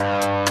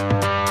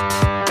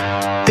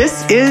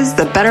is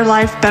the Better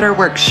Life, Better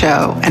Work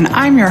show, and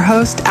I'm your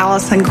host,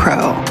 Allison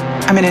Crow.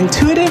 I'm an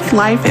intuitive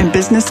life and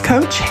business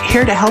coach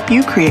here to help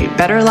you create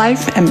better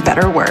life and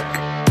better work.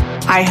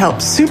 I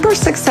help super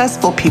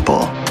successful people,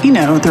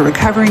 the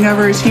recovering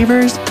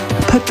overachievers,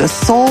 put the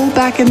soul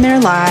back in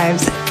their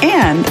lives,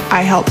 and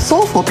I help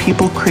soulful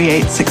people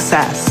create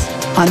success.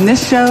 On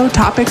this show,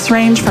 topics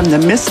range from the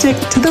mystic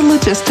to the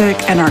logistic,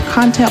 and our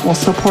content will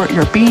support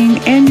your being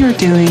and your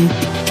doing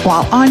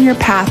while on your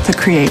path to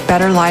create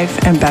better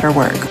life and better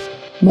work.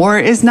 More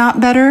is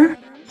not better.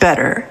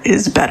 Better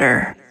is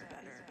better.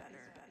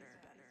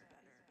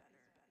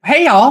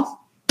 Hey, y'all.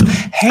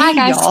 Hi,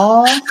 guys.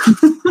 Y'all.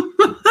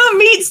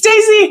 Meet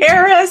Stacey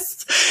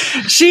Harris.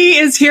 She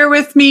is here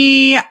with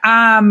me.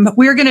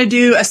 We're going to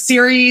do a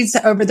series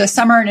over the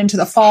summer and into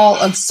the fall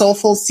of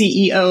Soulful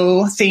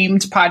CEO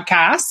themed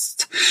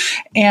podcast.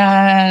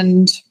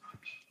 And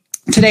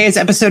today is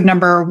episode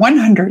number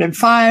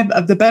 105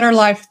 of the Better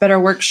Life, Better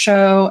Work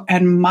show.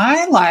 And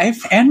my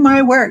life and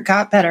my work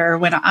got better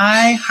when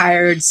I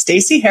hired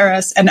Stacey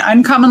Harris and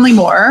uncommonly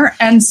more.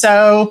 And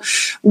so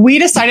we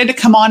decided to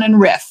come on and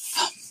riff.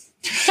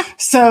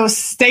 So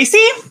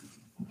Stacey,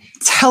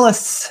 tell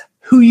us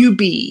who you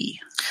be.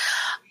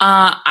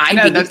 I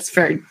know that's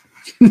very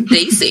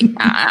Stacey.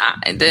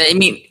 I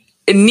mean,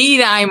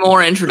 need I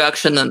more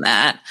introduction than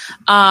that?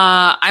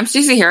 I'm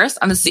Stacey Harris.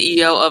 I'm the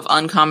CEO of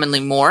Uncommonly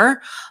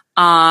More.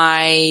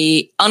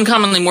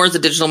 Uncommonly More is a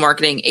digital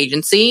marketing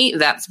agency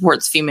that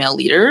supports female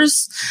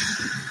leaders.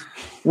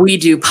 We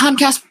do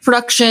podcast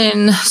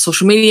production,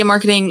 social media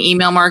marketing,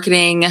 email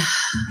marketing,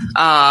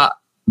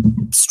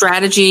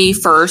 strategy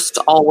first,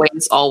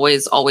 always.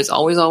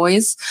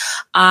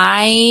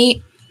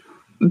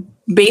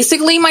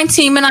 Basically, my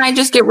team and I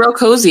just get real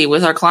cozy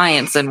with our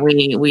clients, and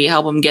we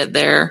help them get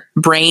their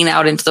brain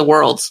out into the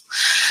world.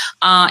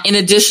 In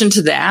addition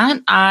to that,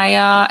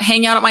 I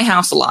hang out at my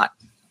house a lot.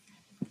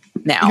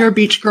 Now, you're a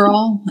beach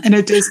girl and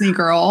a Disney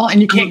girl,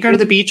 and you can't go to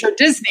the beach or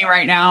Disney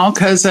right now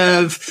because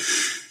of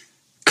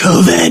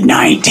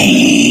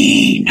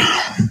COVID-19.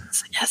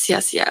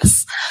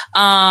 Yes.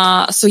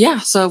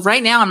 So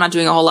right now I'm not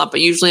doing a whole lot, but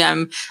usually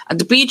I'm at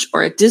the beach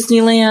or at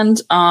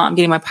Disneyland. I'm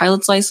getting my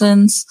pilot's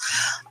license.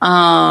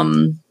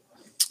 I'm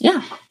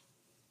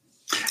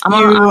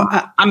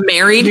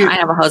married. I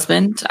have a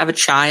husband. I have a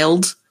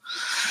child.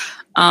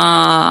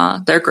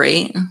 They're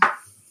great.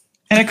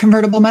 And a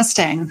convertible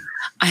Mustang.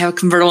 I have a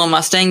convertible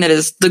Mustang that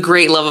is the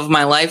great love of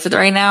my life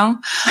right now.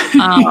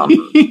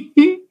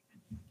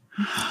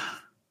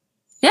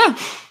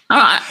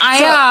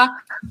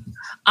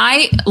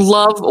 I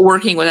love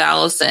working with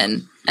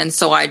Allison, and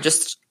so I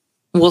just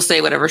will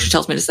say whatever she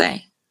tells me to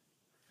say.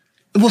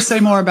 We'll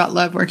say more about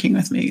love working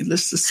with me.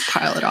 Let's just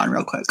pile it on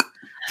real quick.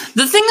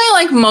 The thing I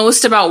like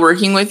most about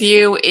working with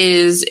you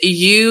is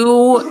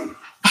you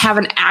have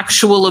an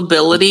actual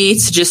ability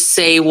to just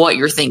say what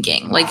you're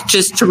thinking, like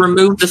just to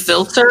remove the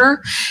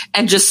filter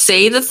and just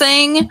say the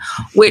thing,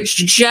 which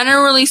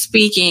generally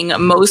speaking,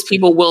 most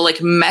people will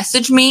like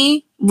message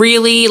me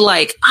really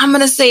like, I'm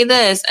going to say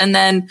this, and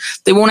then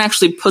they won't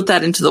actually put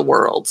that into the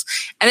world.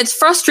 And it's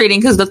frustrating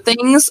because the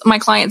things my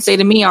clients say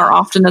to me are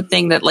often the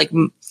thing that like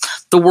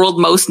the world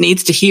most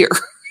needs to hear.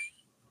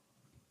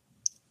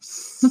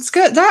 That's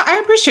good. I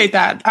appreciate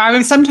that.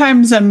 I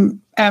sometimes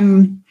am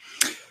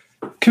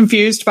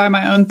confused by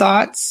my own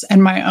thoughts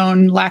and my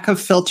own lack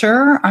of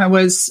filter. I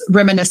was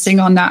reminiscing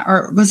on that,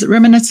 or was it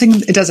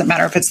reminiscing? It doesn't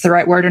matter if it's the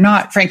right word or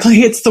not.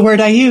 Frankly, it's the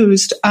word I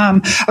used.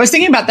 I was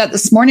thinking about that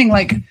this morning,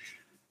 like,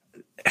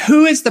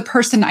 who is the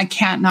person I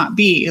can't not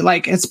be?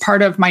 Like, it's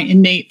part of my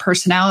innate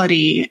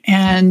personality.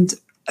 And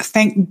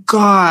thank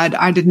God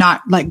I did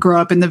not like grow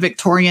up in the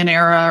Victorian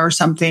era or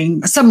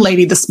something. Some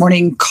lady this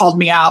morning called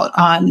me out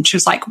on, she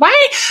was like, why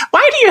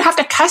do you have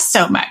to cuss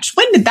so much?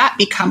 When did that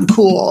become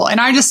cool?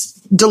 And I just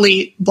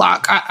delete,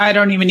 block. I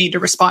don't even need to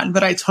respond,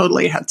 but I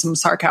totally had some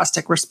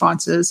sarcastic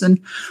responses. And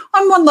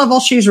on one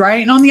level, she's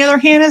right. And on the other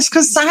hand, it's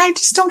because I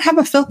just don't have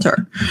a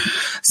filter.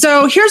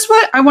 So here's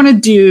what I want to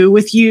do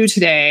with you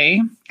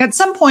today. At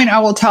some point,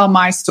 I will tell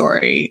my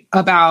story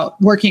about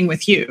working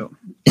with you.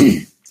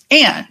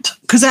 And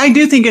because I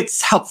do think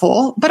it's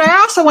helpful, but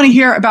I also want to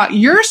hear about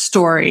your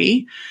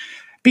story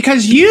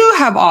because you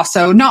have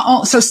also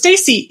so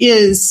Stacey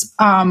is,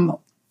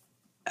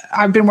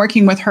 I've been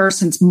working with her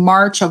since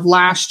March of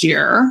last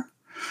year.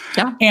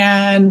 Yeah.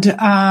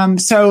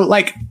 And so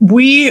like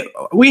we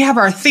have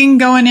our thing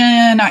going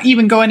in,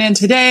 even going in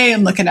today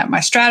and looking at my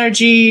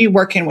strategy,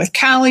 working with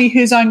Callie,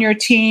 who's on your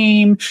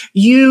team.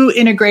 You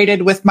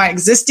integrated with my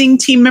existing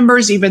team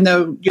members, even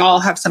though y'all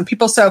have some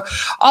people. So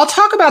I'll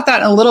talk about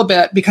that in a little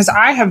bit because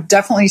I have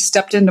definitely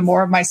stepped into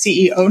more of my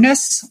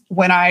CEO-ness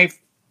when I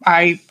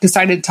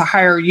decided to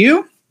hire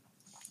you.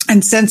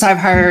 And since I've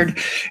hired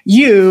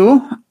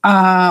you,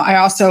 I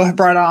also have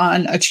brought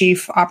on a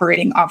chief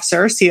operating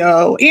officer,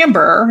 COO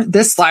Amber,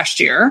 this last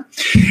year.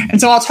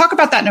 And so I'll talk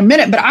about that in a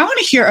minute, but I want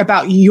to hear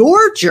about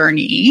your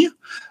journey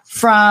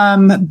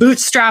from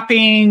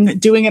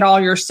bootstrapping, doing it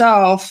all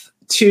yourself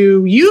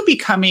to you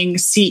becoming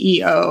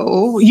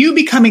CEO, you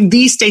becoming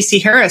the Stacey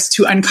Harris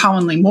to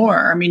uncommonly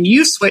more. I mean,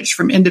 you switched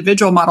from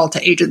individual model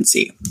to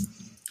agency.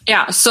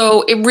 Yeah.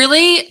 So it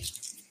really,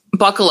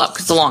 buckle up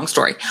because it's a long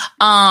story.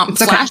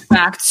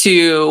 Flashback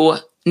to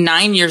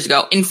 9 years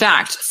ago. In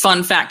fact,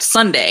 fun fact,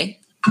 Sunday,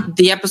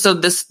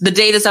 the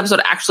day this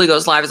episode actually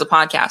goes live as a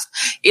podcast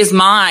is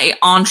my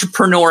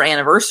entrepreneur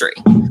anniversary.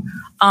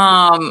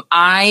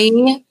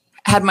 I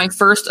had my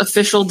first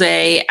official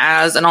day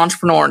as an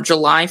entrepreneur,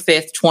 July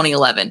 5th,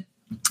 2011.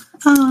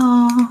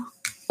 Oh.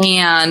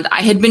 And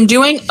I had been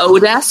doing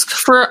Odesk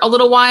for a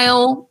little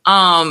while,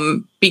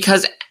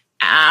 because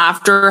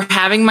after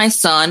having my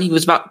son, he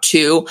was about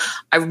 2,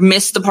 I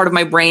missed the part of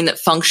my brain that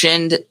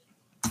functioned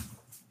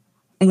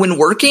when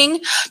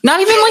working,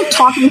 not even like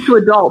talking to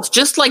adults,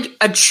 just like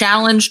a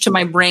challenge to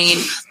my brain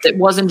that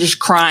wasn't just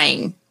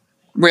crying,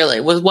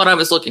 really was what I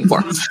was looking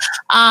for.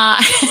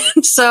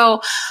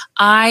 So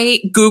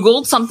I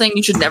Googled something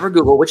you should never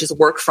Google, which is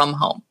work from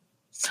home,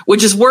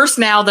 which is worse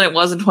now than it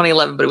was in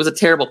 2011, but it was a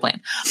terrible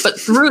plan. But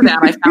through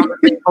that, I found a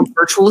thing called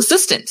virtual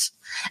assistant.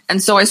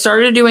 And so I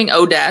started doing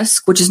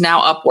Odesk, which is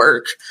now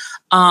Upwork.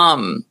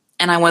 And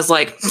I was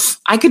like,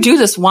 I could do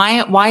this.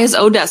 Why is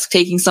Odesk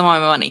taking some of my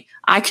money?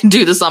 I can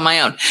do this on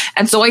my own.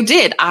 And so I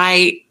did.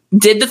 I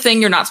did the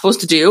thing you're not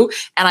supposed to do.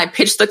 And I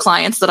pitched the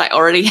clients that I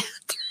already had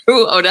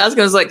through Odesk.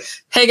 I was like,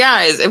 hey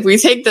guys, if we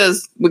take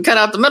this, we cut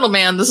out the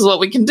middleman, this is what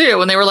we can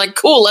do. And they were like,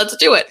 cool, let's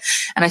do it.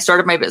 And I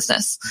started my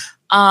business.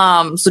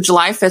 So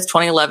July 5th,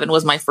 2011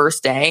 was my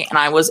first day. And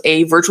I was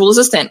a virtual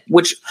assistant,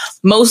 which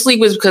mostly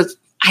was because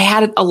I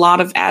had a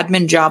lot of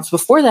admin jobs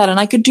before that and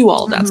I could do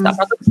all of that stuff.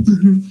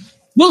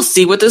 We'll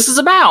see what this is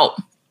about.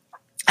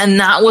 And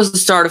that was the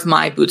start of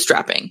my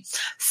bootstrapping.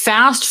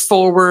 Fast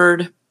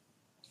forward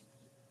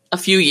a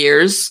few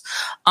years,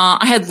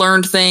 I had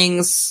learned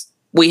things.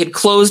 We had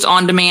closed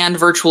On Demand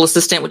Virtual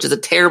Assistant, which is a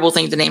terrible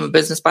thing to name a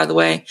business, by the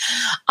way.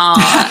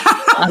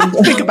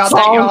 Think about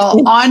that,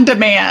 y'all. On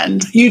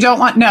demand. You don't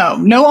want,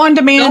 no on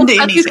demand. Don't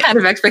have these kind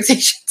of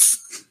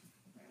expectations.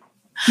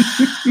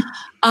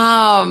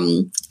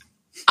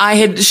 I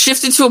had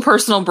shifted to a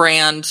personal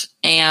brand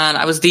and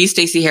I was the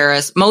Stacey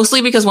Harris,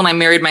 mostly because when I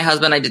married my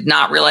husband, I did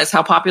not realize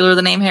how popular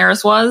the name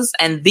Harris was.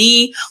 And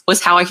the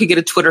was how I could get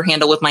a Twitter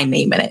handle with my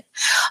name in it,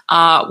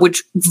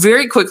 which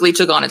very quickly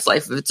took on its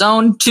life of its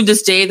own. To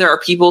this day, there are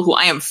people who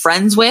I am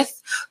friends with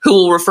who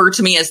will refer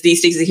to me as the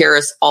Stacey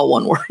Harris, all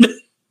one word.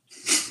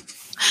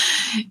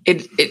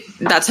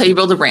 That's how you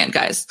build a brand,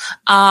 guys.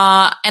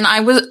 And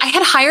I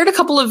had hired a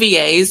couple of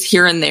VAs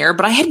here and there,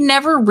 but I had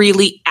never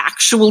really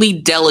actually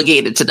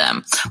delegated to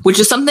them, which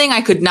is something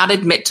I could not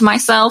admit to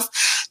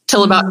myself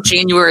till about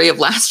January of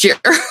last year.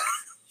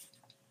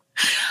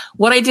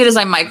 What I did is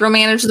I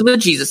micromanaged the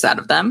bejesus out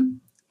of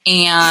them.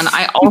 And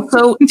I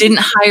also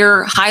didn't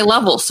hire high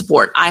level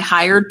support. I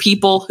hired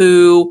people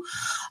who,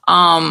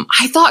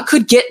 I thought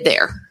could get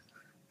there,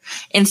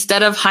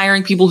 instead of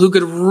hiring people who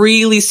could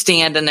really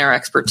stand in their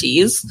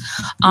expertise.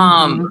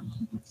 And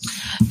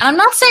I'm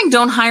not saying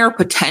don't hire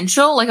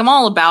potential. Like I'm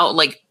all about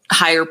like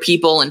hire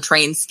people and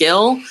train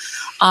skill.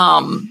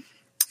 But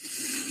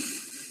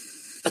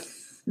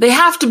they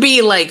have to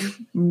be like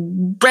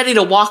ready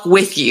to walk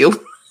with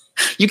you.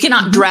 You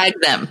cannot drag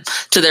them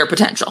to their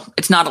potential.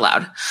 It's not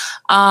allowed.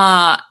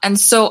 And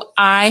so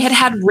I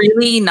had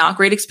really not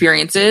great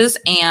experiences,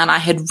 and I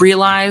had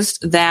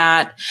realized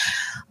that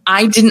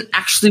I didn't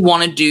actually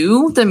want to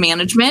do the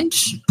management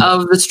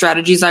of the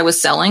strategies I was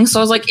selling. So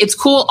I was like, it's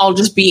cool. I'll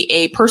just be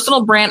a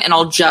personal brand and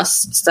I'll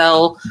just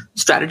sell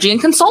strategy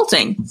and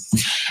consulting.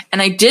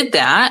 And I did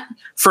that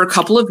for a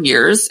couple of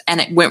years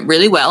and it went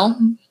really well.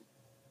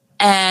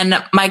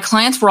 And my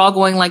clients were all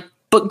going like,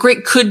 but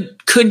great,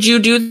 could you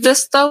do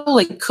this though?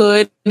 Like,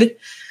 could you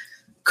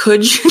do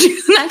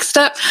the next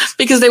step?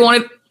 Because they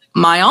wanted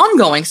my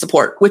ongoing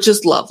support, which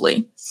is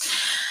lovely.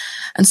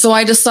 And so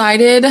I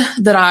decided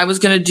that I was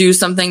going to do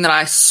something that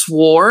I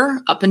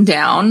swore up and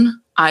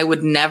down I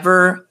would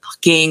never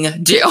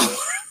fucking do.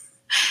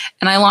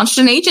 And I launched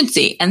an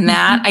agency. And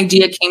that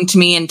idea came to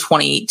me in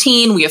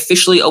 2018. We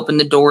officially opened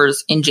the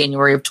doors in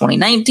January of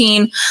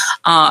 2019.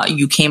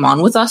 You came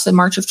on with us in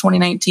March of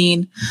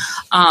 2019.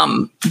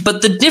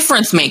 But the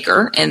difference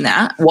maker in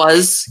that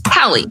was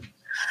Callie.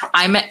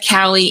 I met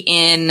Callie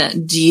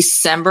in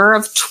December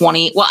of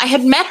I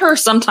had met her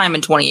sometime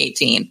in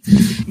 2018.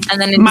 And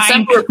then in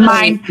December of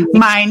mine.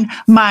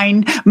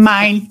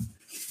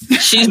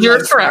 She's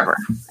yours forever.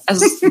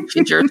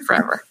 She's yours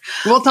forever.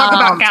 We'll talk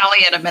about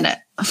Callie in a minute.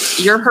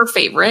 You're her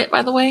favorite,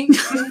 by the way.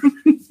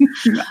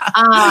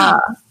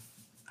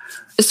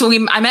 So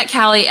I met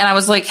Callie and I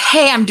was like,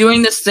 hey, I'm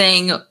doing this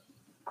thing.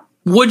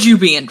 Would you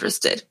be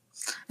interested?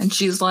 And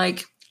she's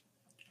like,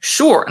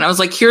 sure. And I was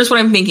like, here's what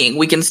I'm thinking.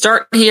 We can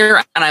start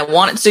here and I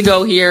want it to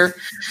go here.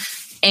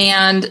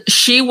 And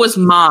she was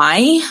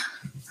my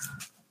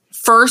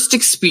first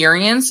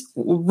experience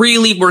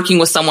really working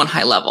with someone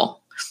high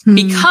level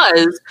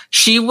because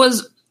she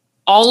was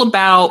all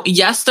about,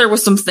 yes, there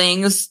was some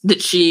things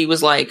that she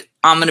was like,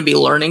 I'm going to be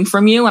learning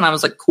from you. And I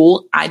was like,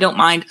 cool, I don't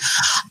mind.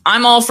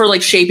 I'm all for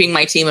like shaping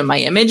my team and my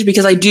image,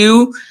 because I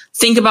do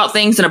think about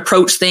things and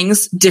approach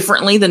things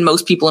differently than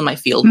most people in my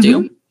field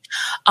do.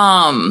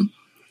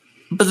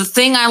 But the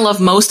thing I love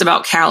most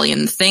about Callie,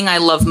 and the thing I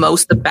love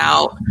most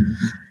about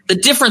the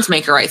difference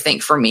maker, I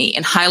think, for me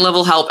in high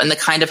level help and the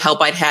kind of help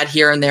I'd had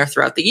here and there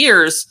throughout the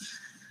years,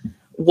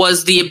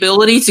 was the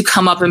ability to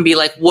come up and be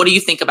like, what do you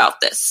think about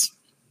this?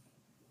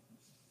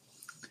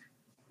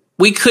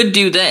 We could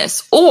do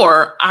this.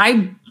 Or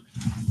I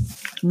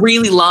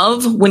really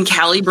love when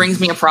Callie brings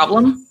me a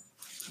problem,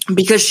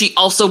 because she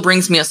also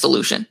brings me a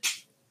solution.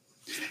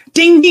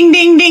 Ding, ding,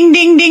 ding, ding,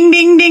 ding, ding,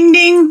 ding, ding,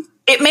 ding.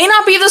 It may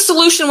not be the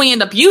solution we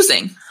end up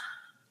using,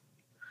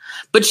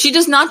 but she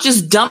does not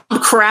just dump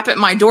crap at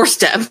my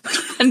doorstep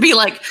and be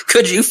like,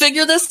 could you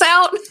figure this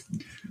out?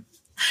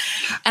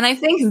 And I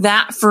think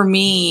that for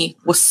me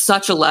was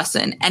such a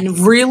lesson. And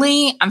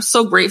really, I'm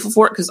so grateful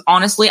for it, because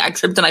honestly, I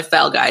tripped and I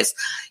fell, guys.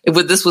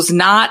 This was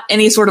not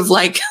any sort of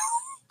like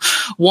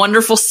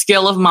wonderful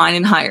skill of mine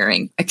in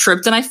hiring. I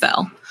tripped and I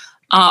fell.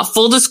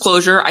 Full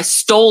disclosure, I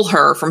stole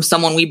her from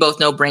someone we both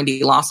know,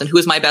 Brandy Lawson, who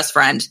is my best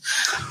friend.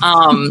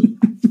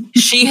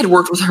 She had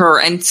worked with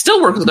her and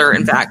still worked with her,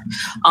 in fact,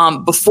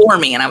 before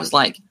me. And I was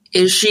like,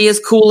 is she as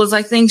cool as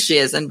I think she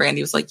is? And Brandy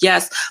was like,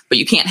 yes, but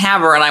you can't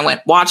have her. And I went,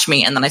 watch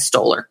me. And then I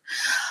stole her.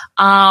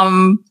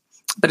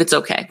 But it's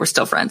okay. We're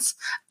still friends.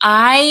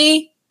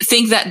 I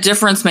think that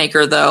difference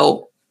maker,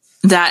 though,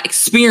 that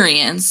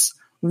experience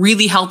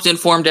really helped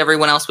inform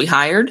everyone else we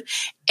hired.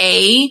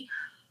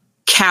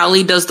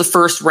 Callie does the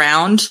first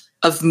round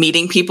of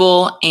meeting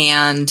people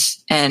and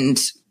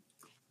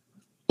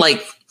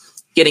like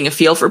getting a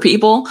feel for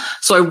people.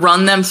 So I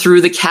run them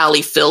through the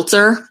Callie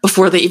filter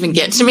before they even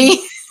get to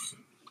me.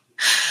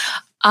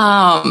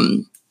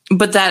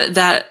 But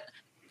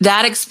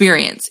that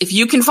experience, if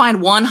you can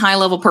find one high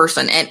level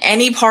person in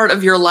any part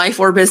of your life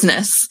or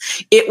business,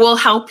 it will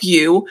help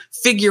you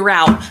figure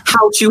out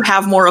how to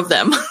have more of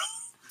them.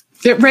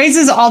 It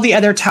raises all the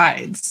other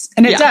tides.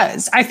 And it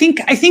does. I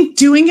think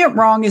doing it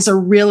wrong is a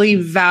really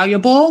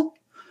valuable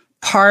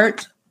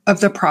part of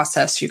the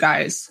process, you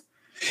guys.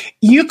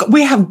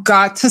 We have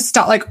got to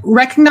stop, like,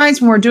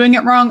 recognize when we're doing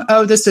it wrong.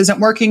 Oh, this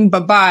isn't working.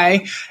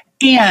 Bye-bye.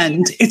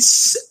 And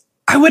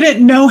I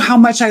wouldn't know how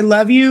much I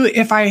love you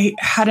if I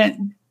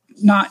hadn't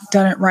not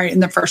done it right in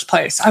the first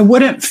place. I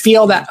wouldn't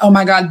feel that, oh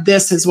my God,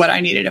 this is what I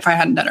needed if I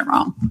hadn't done it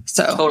wrong.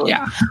 So, totally.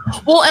 Yeah.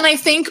 Well, and I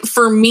think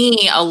for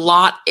me, a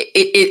lot,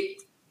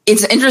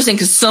 it's interesting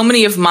because so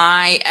many of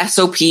my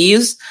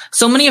SOPs,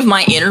 so many of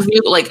my interview,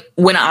 like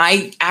when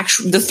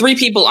the 3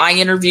 people I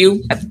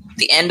interview at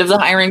the end of the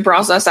hiring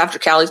process after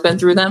Callie's been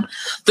through them,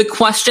 the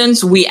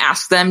questions we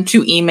ask them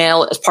to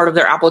email as part of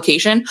their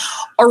application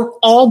are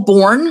all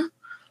born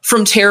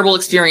from terrible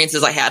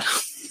experiences I had.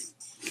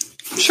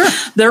 Sure.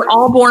 They're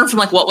all born from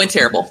like what went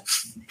terrible.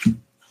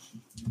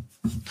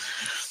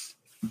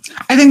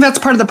 I think that's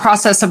part of the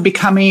process of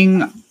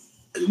becoming,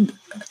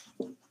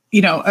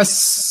 a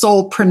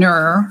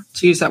soulpreneur,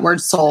 to use that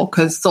word soul,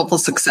 because soulful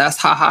success,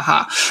 ha, ha,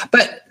 ha.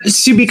 But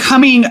to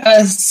becoming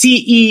a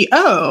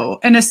CEO,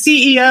 and a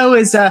CEO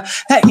is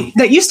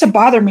that used to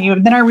bother me.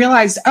 But then I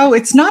realized,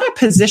 it's not a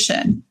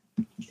position.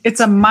 It's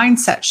a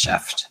mindset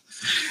shift.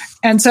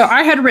 And so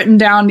I had written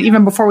down,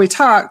 even before we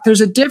talked,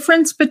 there's a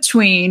difference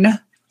between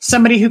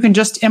somebody who can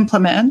just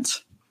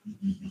implement,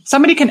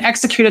 somebody can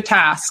execute a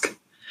task.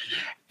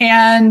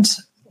 And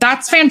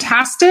that's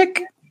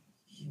fantastic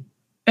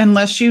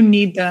unless you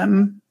need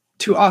them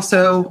to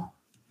also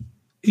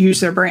use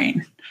their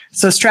brain.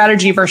 So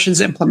strategy versus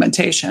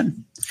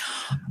implementation.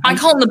 I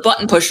call them the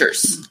button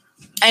pushers.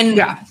 And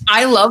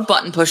I love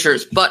button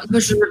pushers. Button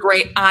pushers are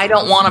great. I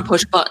don't want to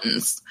push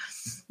buttons.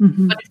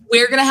 Mm-hmm. But if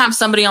we're going to have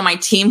somebody on my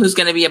team who's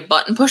going to be a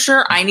button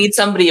pusher, I need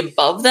somebody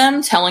above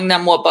them telling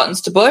them what buttons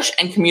to push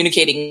and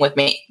communicating with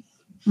me.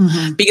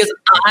 Mm-hmm. Because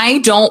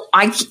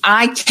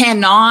I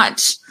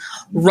cannot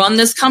run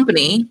this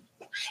company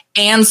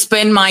and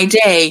spend my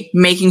day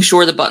making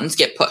sure the buttons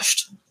get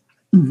pushed.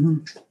 Mm-hmm.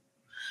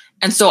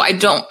 And so I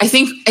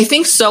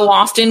think so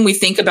often we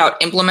think about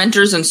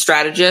implementers and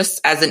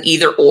strategists as an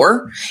either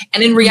or,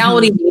 and in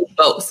reality, we need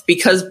both,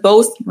 because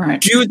both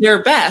do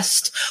their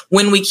best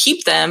when we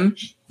keep them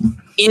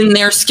in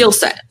their skill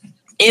set,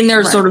 in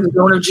their sort of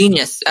zone of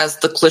genius, as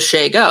the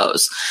cliche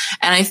goes.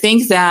 And I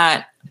think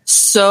that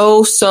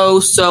so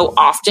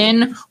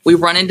often we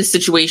run into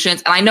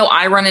situations, and I know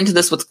I run into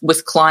this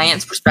with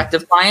clients,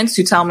 prospective clients,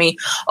 who tell me,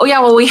 oh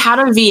yeah, well, we had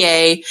a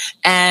VA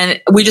and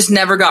we just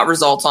never got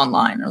results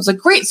online. And I was like,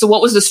 great. So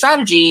what was the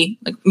strategy?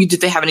 Like,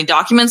 did they have any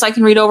documents I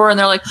can read over? And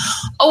they're like,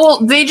 oh,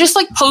 well, they just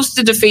like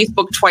posted to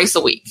Facebook twice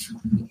a week.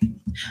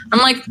 I'm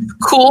like,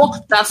 cool.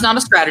 That's not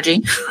a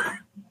strategy.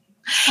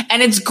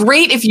 And it's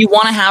great if you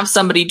want to have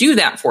somebody do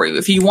that for you,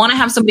 if you want to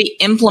have somebody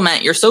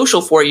implement your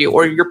social for you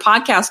or your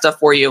podcast stuff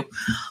for you,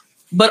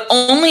 but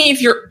only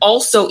if you're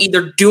also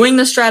either doing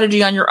the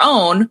strategy on your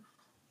own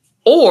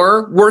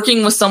or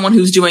working with someone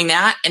who's doing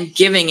that and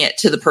giving it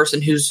to the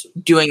person who's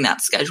doing that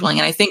scheduling.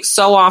 And I think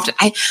so often,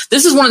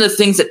 this is one of the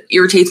things that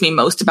irritates me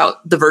most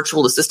about the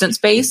virtual assistant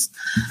space,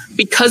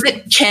 because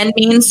it can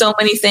mean so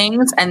many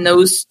things and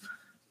those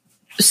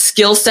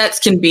skill sets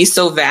can be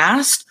so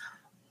vast.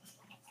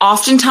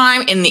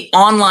 Oftentimes in the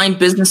online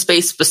business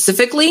space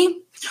specifically,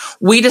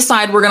 we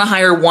decide we're going to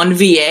hire one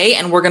VA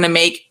and we're going to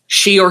make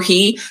she or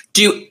he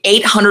do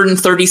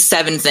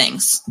 837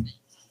 things.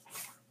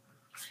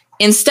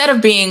 Instead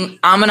of being,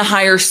 I'm going to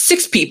hire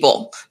 6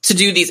 people to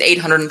do these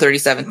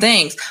 837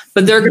 things,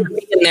 but they're going to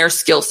be in their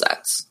skill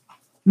sets.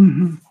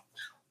 Mm-hmm.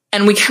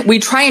 And we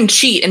try and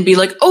cheat and be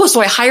like, oh, so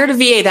I hired a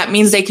VA. That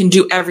means they can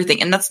do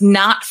everything. And that's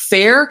not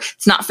fair.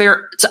 It's not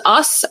fair to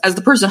us as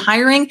the person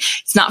hiring.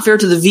 It's not fair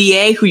to the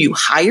VA who you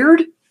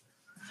hired.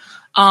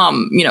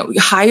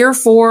 Hire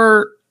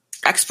for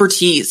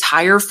expertise,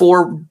 hire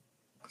for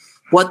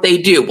what they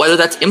do, whether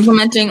that's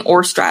implementing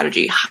or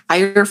strategy,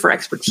 hire for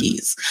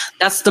expertise.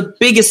 That's the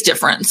biggest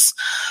difference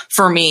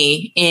for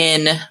me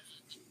in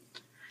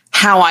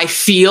how I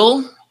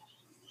feel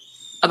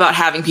about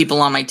having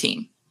people on my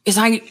team. Is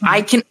I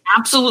can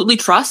absolutely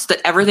trust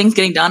that everything's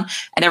getting done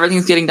and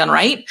everything's getting done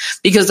right,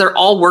 because they're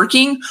all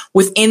working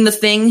within the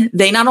thing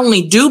they not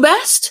only do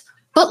best,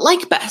 but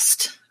like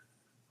best.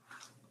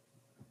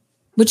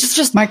 Which is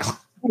just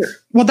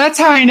well, that's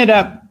how I ended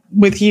up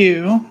with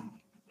you.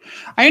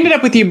 I ended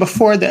up with you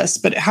before this,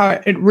 but how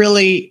it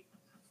really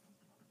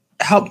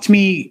helped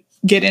me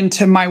get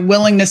into my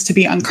willingness to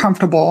be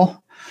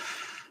uncomfortable.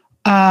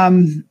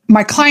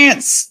 My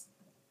clients,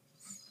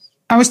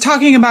 I was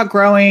talking about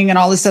growing and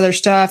all this other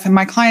stuff, and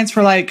my clients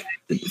were like,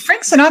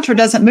 Frank Sinatra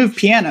doesn't move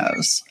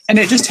pianos. And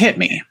it just hit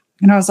me.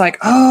 And I was like,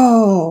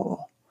 oh,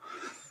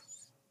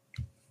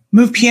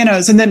 move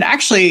pianos. And then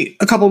actually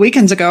a couple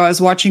weekends ago, I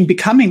was watching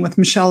Becoming with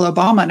Michelle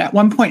Obama. And at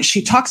one point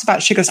she talks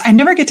about, she goes, I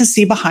never get to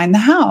see behind the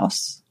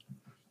house,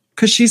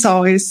 because she's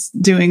always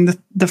doing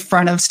the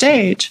front of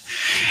stage.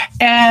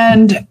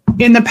 And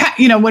in the past,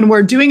 when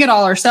we're doing it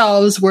all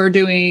ourselves, we're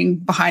doing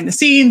behind the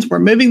scenes, we're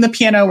moving the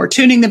piano, we're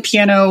tuning the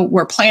piano,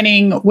 we're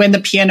planning when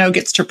the piano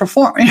gets to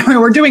perform.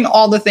 We're doing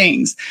all the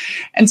things.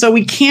 And so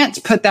we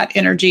can't put that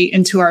energy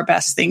into our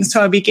best things.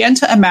 So I began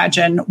to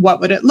imagine, what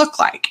would it look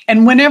like?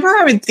 And whenever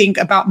I would think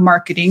about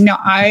marketing, now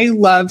I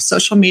love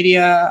social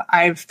media.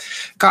 I've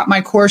got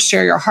my course,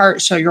 Share Your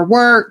Heart, Show Your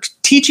Work,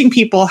 teaching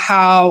people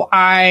how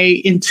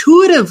I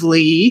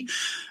intuitively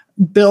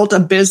built a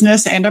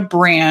business and a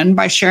brand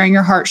by sharing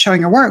your heart,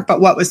 showing your work.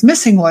 But what was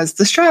missing was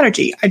the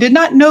strategy. I did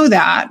not know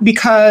that,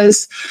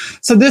 because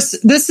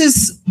this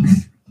is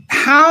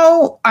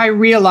how I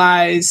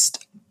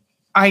realized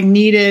I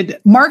needed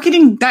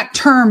marketing. That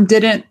term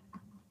didn't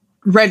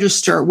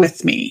register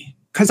with me,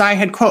 because I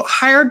had, quote,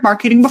 hired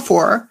marketing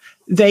before.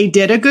 They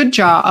did a good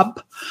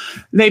job.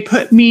 They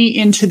put me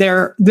into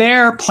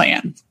their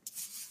plan.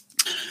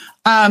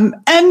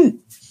 And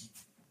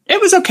it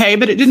was okay,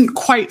 but it didn't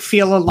quite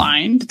feel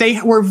aligned. They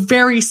were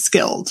very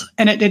skilled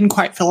and it didn't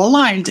quite feel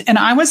aligned. And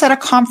I was at a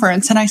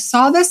conference and I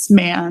saw this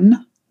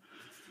man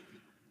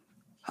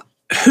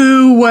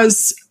who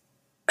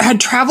had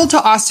traveled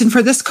to Austin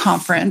for this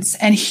conference,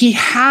 and he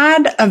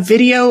had a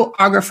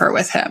videographer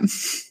with him.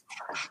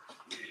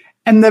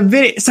 And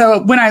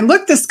so when I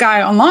looked this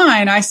guy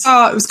online, I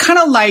saw it was kind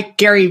of like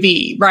Gary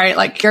Vee, right?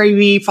 Like Gary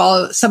Vee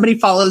somebody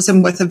follows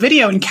him with a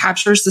video and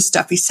captures the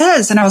stuff he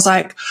says. And I was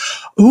like,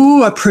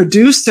 ooh, a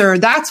producer.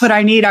 That's what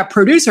I need, a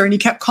producer. And he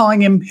kept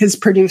calling him his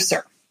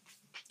producer.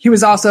 He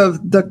was also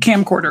the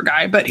camcorder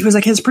guy, but he was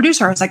like his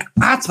producer. I was like,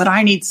 that's what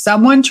I need.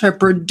 Someone to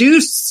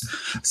produce,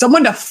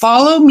 someone to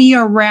follow me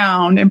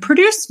around and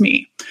produce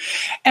me.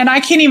 And I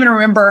can't even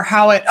remember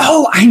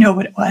I know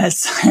what it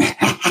was.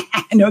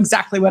 I know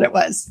exactly what it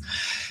was.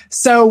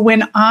 So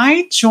when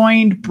I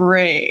joined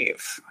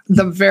Brave,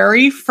 the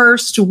very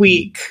first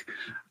week,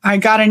 I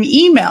got an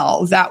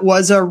email that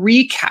was a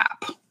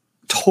recap.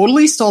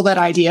 Totally stole that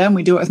idea, and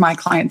we do it with my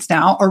clients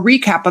now, a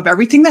recap of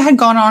everything that had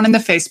gone on in the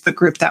Facebook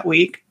group that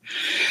week.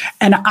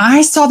 And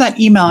I saw that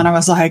email and I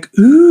was like,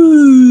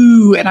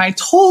 ooh. And I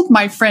told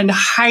my friend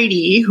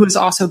Heidi, who's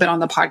also been on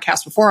the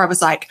podcast before, I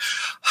was like,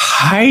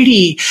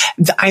 Heidi,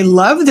 I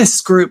love this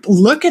group.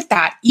 Look at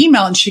that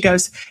email. And she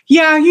goes,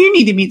 yeah, you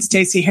need to meet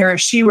Stacey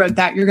Harris. She wrote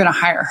that. You're going to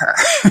hire her.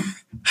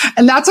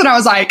 And that's what I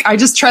was like. I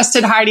just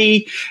trusted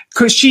Heidi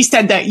because she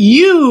said that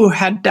you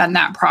had done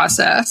that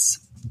process.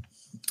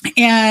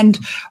 And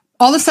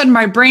all of a sudden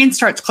my brain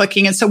starts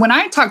clicking. And so when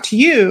I talk to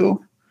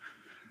you,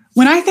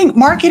 when I think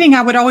marketing,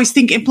 I would always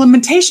think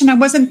implementation. I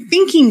wasn't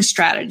thinking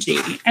strategy.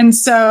 And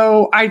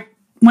so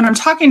when I'm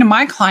talking to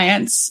my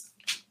clients,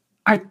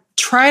 I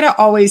try to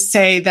always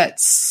say that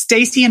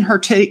Stacey and her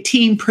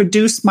team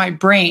produce my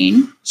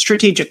brain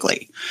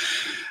strategically.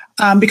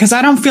 Because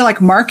I don't feel like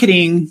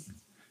marketing,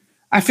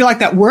 I feel like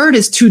that word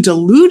is too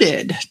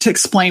diluted to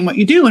explain what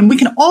you do. And we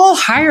can all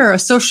hire a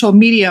social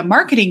media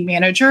marketing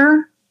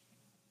manager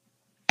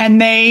and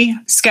they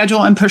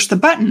schedule and push the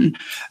button.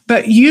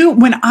 But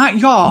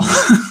y'all,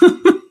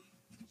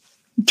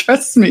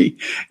 trust me,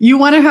 you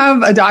want to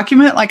have a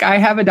document like I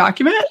have a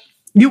document?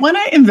 you want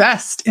to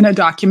invest in a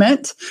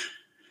document.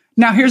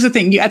 Now, here's the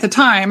thing. At the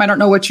time, I don't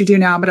know what you do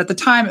now, but at the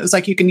time it was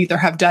like, you can either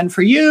have done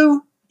for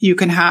you, you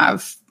can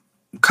have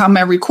come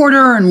every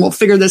quarter and we'll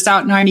figure this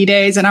out in 90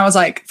 days. And I was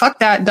like, fuck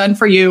that, done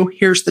for you.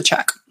 Here's the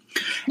check.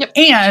 Yep.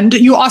 And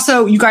you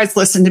guys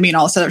listen to me and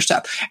all this other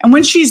stuff. And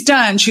when she's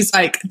done, she's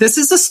like, this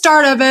is the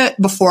start of it.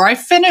 Before I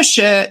finish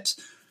it,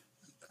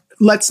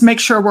 let's make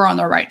sure we're on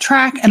the right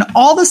track. And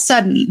all of a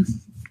sudden,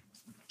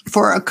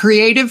 for a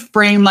creative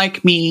brain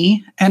like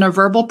me and a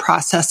verbal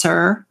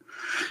processor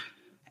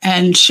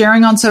and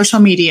sharing on social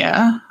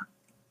media,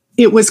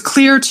 it was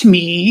clear to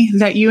me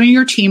that you and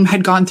your team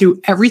had gone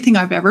through everything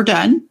I've ever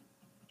done,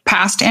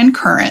 past and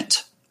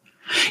current.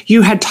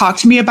 You had talked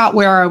to me about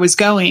where I was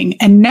going.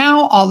 And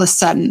now all of a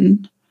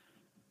sudden,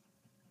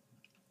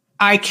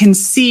 I can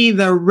see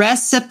the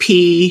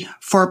recipe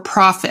for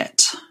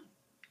profit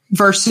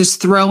versus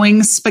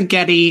throwing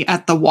spaghetti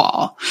at the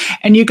wall.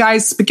 And you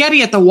guys,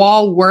 spaghetti at the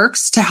wall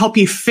works to help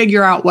you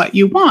figure out what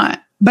you want.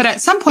 But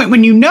at some point,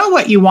 when you know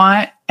what you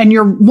want and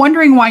you're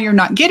wondering why you're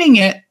not getting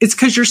it, it's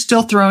because you're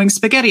still throwing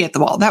spaghetti at the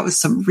wall. That was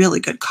some really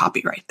good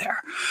copy right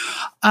there.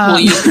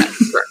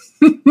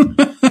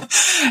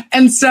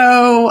 And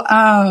so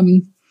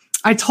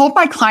I told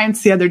my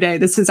clients the other day,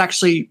 this is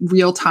actually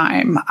real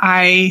time.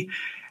 I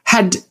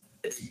had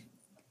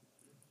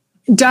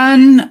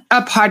done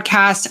a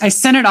podcast. I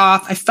sent it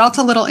off. I felt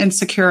a little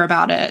insecure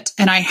about it.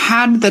 And I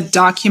had the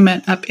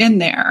document up in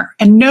there.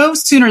 And no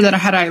sooner than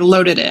I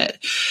loaded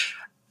it,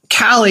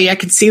 Callie, I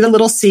could see the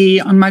little C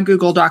on my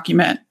Google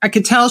document. I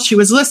could tell she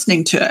was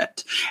listening to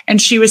it.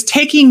 And she was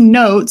taking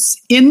notes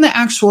in the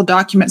actual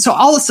document. So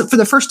for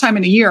the first time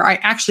in a year, I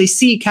actually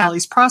see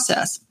Callie's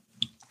process.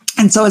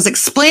 And so I was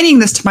explaining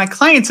this to my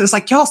clients. It was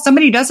like, y'all,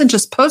 somebody doesn't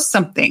just post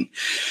something.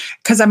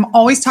 Because I'm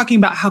always talking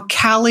about how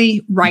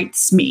Callie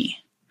writes me.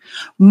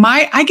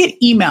 I get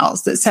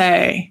emails that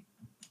say,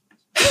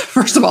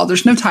 first of all,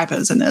 there's no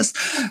typos in this.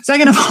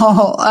 Second of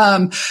all,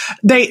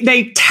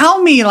 they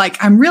tell me like,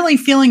 I'm really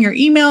feeling your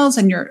emails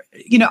and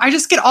I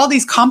just get all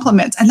these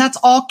compliments, and that's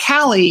all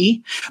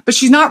Callie, but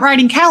she's not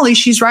writing Callie.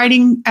 She's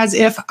writing as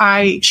if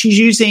she's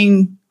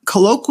using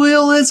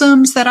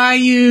colloquialisms that I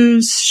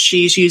use.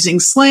 She's using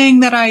slang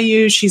that I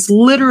use. She's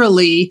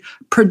literally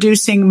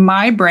producing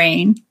my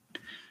brain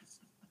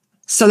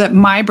so that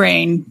my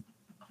brain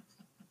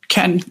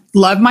can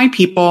love my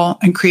people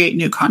and create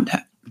new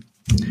content.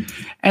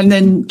 And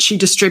then she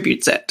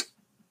distributes it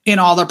in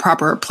all the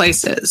proper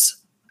places.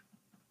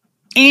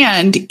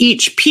 And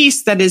each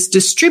piece that is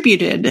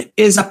distributed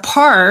is a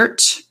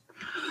part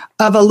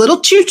of a little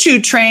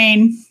choo-choo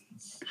train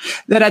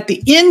that at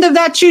the end of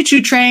that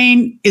choo-choo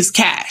train is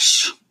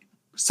cash.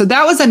 So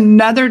that was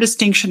another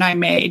distinction I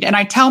made. And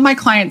I tell my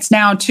clients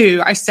now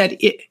too, I said,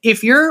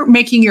 if you're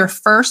making your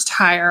first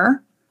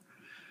hire,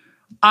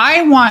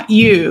 I want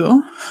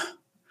you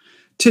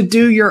to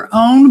do your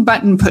own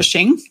button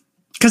pushing.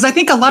 Because I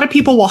think a lot of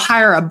people will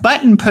hire a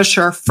button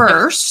pusher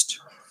first.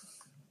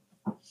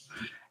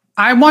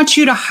 I want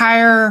you to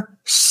hire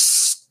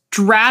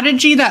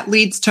strategy that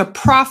leads to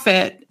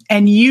profit,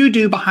 and you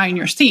do behind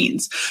your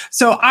scenes.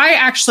 So I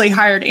actually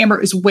hired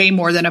Amber is way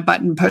more than a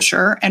button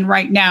pusher. And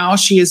right now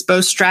she is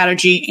both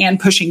strategy and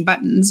pushing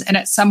buttons. And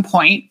at some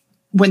point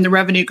when the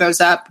revenue goes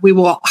up, we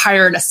will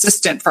hire an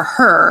assistant for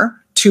her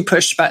to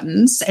push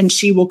buttons, and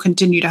she will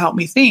continue to help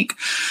me think.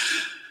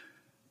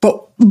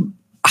 But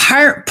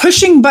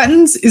pushing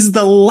buttons is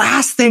the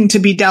last thing to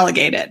be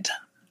delegated.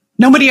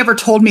 Nobody ever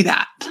told me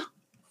that.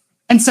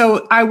 And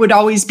so I would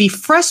always be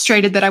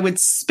frustrated that I would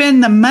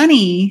spend the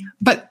money,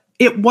 but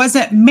it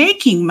wasn't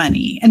making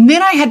money. And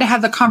then I had to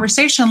have the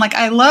conversation like,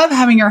 I love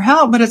having your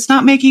help, but it's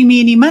not making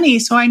me any money,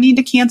 so I need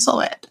to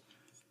cancel it.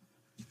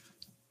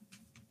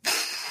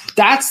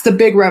 That's the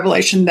big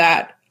revelation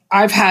that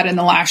I've had in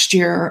the last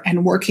year,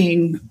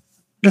 and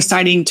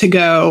deciding to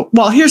go,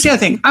 well, here's the other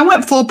thing. I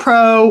went full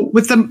pro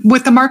with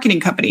the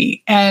marketing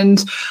company,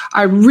 and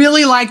I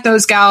really like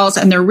those gals,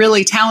 and they're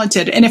really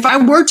talented. And if I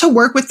were to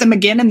work with them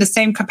again in the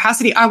same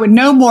capacity, I would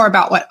know more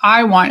about what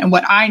I want and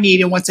what I need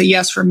and what's a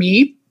yes for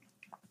me.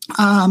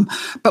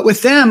 But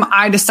with them,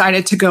 I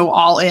decided to go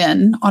all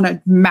in on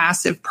a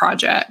massive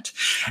project.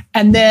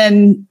 And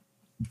then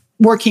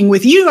working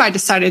with you, I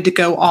decided to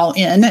go all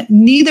in.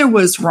 Neither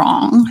was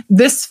wrong.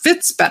 This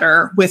fits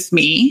better with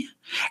me.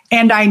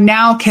 And I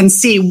now can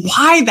see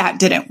why that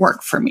didn't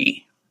work for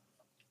me.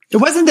 It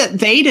wasn't that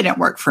they didn't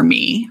work for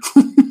me,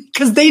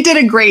 because they did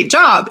a great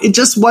job. It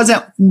just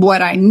wasn't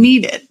what I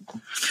needed.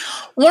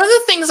 One of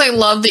the things I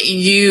love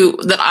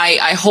that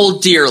I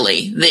hold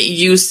dearly that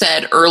you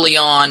said early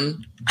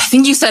on, I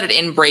think you said it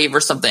in Brave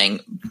or something,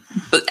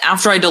 but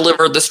after I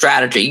delivered the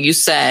strategy, you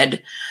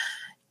said,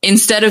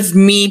 instead of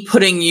me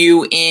putting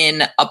you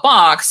in a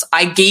box,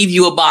 I gave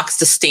you a box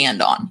to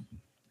stand on.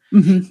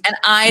 Mm-hmm. And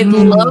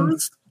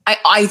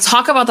I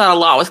talk about that a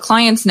lot with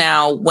clients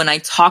now when I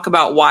talk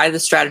about why the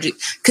strategy,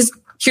 because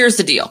here's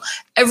the deal.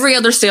 Every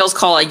other sales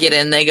call I get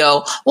in, they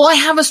go, well, I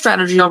have a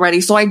strategy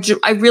already, so I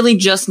really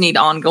just need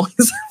ongoing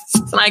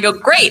And I go,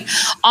 great,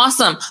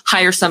 awesome,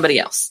 hire somebody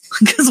else.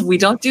 Because we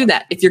don't do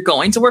that. If you're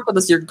going to work with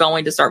us, you're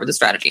going to start with a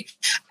strategy.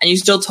 And you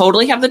still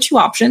totally have the two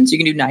options. You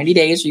can do 90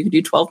 days or you can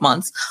do 12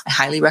 months. I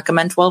highly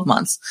recommend 12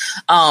 months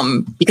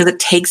because it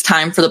takes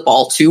time for the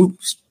ball to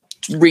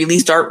really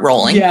start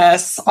rolling.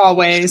 Yes,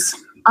 always.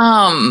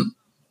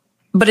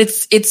 But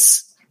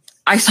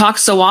I talk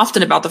so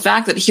often about the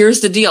fact that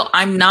here's the deal.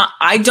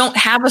 I don't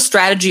have a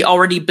strategy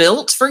already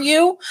built for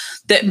you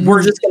that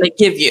we're just going to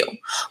give you.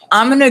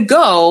 I'm going to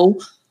go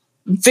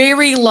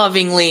very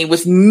lovingly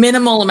with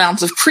minimal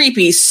amounts of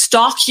creepy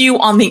stalk you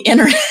on the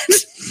internet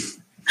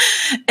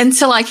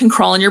until I can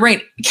crawl in your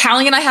brain.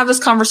 Callie and I have this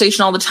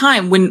conversation all the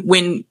time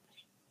when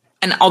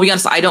and I'll be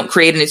honest, I don't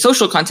create any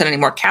social content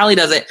anymore. Callie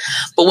does it.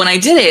 But when I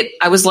did it,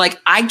 I was like,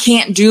 I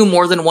can't do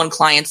more than one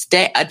client's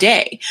a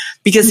day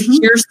because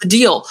here's the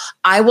deal.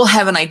 I will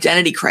have an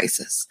identity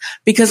crisis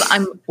because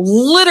I'm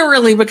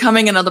literally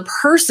becoming another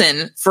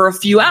person for a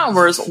few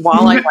hours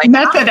while I'm like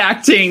method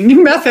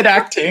acting.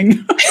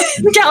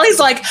 Callie's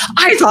like,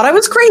 I thought I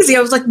was crazy. I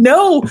was like,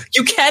 no,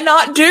 you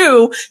cannot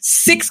do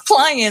 6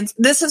 clients.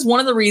 This is one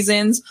of the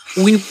reasons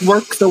we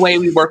work the way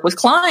we work with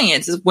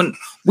clients is when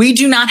we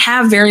do not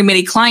have very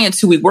many clients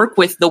who we work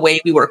with the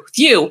way we work with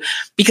you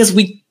because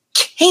we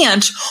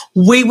can't,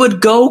 we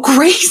would go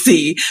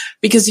crazy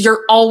because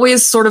you're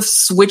always sort of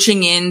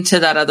switching into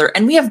that other.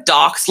 And we have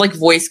docs like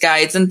voice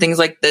guides and things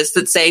like this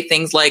that say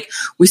things like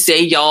we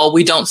say y'all,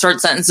 we don't start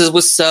sentences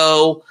with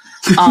so.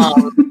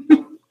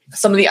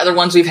 Some of the other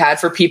ones we've had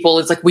for people,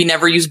 it's like we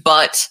never use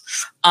but.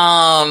 We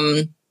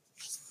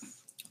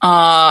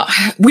have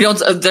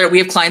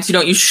clients who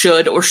don't use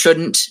should or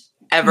shouldn't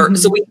ever.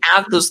 So we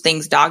have those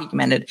things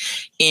documented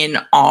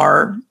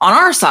on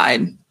our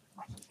side,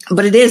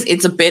 but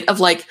it's a bit of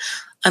like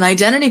an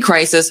identity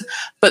crisis,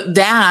 but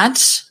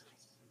that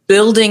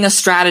building a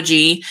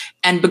strategy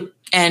and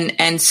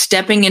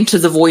stepping into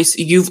the voice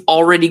you've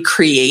already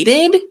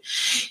created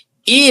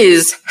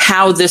is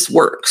how this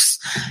works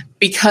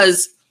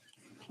because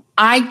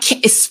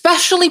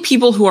especially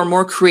people who are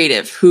more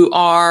creative, who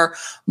are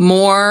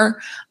more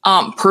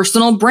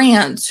personal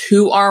brands,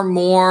 who are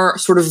more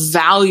sort of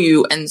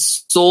value and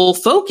soul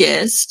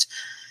focused,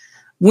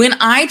 when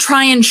I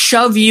try and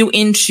shove you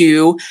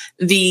into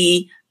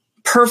the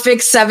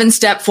perfect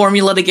 7-step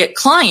formula to get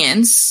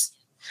clients,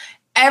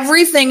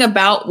 everything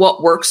about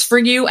what works for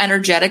you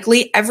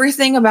energetically,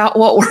 everything about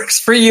what works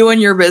for you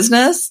in your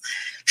business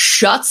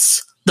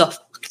shuts the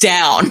fuck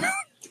down.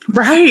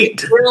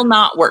 Right. It will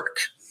not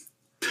work.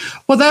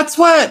 Well, that's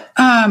what,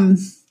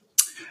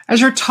 as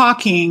you're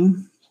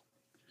talking,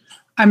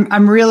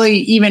 I'm really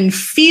even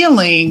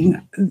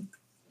feeling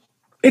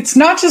it's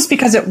not just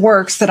because it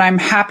works that I'm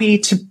happy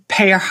to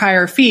pay a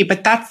higher fee,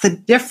 but that's the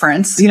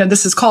difference.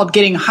 This is called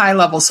getting high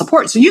level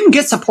support. So you can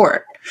get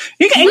support.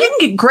 You can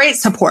get great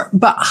support,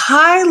 but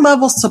high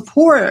level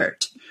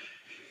support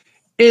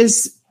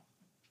is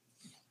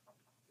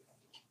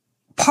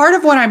part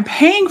of what I'm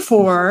paying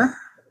for.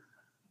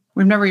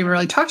 We've never even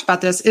really talked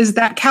about this, is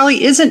that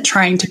Callie isn't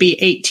trying to be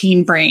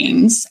 18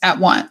 brains at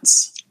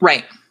once.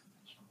 Right.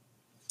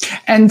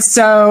 And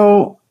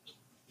so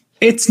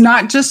it's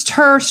not just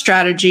her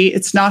strategy.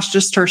 It's not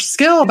just her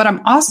skill, but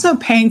I'm also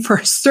paying for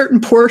a certain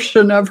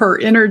portion of her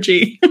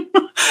energy.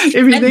 If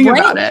you think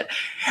about it.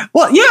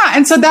 Well, yeah.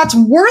 And so that's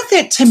worth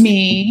it to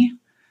me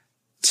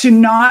to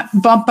not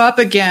bump up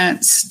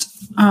against,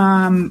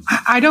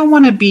 I don't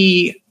want to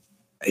be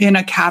in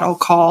a cattle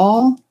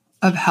call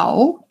of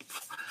help.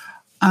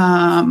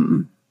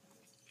 I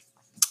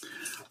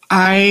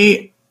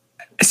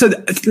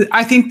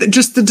think that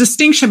just the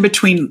distinction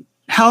between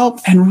help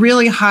and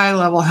really high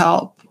level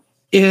help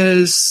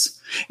is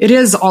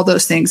all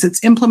those things.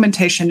 It's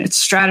implementation, it's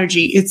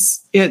strategy,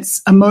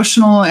 it's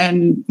emotional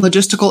and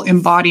logistical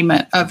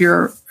embodiment of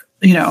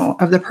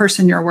of the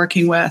person you're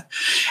working with.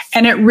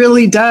 And it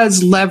really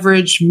does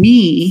leverage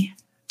me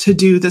to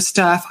do the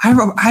stuff.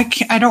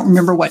 I don't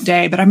remember what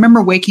day, but I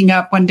remember waking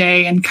up one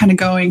day and kind of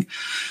going,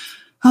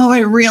 oh, I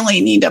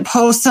really need to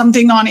post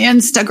something on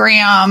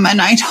Instagram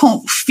and I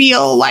don't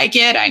feel like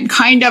it. I'm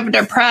kind of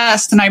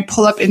depressed. And I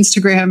pull up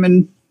Instagram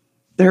and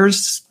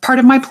there's part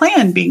of my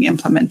plan being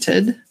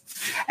implemented.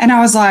 And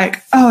I was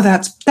like, oh,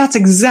 that's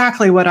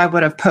exactly what I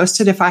would have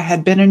posted if I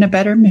had been in a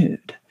better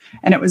mood.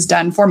 And it was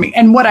done for me.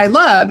 And what I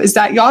love is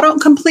that y'all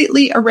don't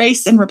completely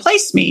erase and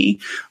replace me.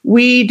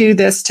 We do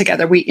this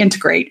together. We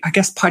integrate. I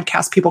guess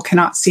podcast people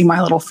cannot see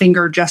my little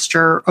finger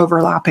gesture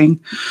overlapping.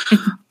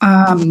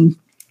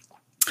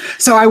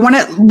 So I want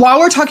to, while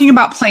we're talking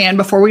about plan,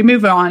 before we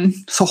move on,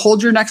 so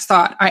hold your next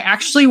thought. I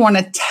actually want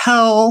to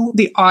tell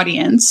the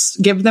audience,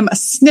 give them a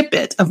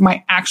snippet of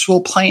my actual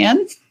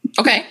plan.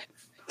 Okay.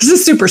 This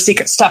is super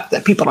secret stuff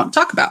that people don't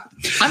talk about.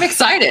 I'm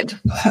excited.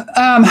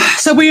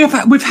 So we've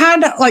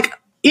had like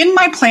in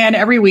my plan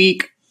every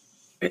week,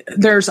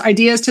 there's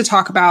ideas to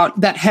talk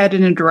about that head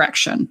in a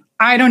direction.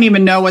 I don't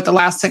even know what the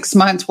last 6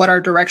 months, what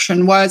our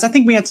direction was. I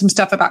think we had some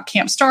stuff about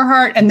Camp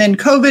Starheart and then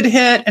COVID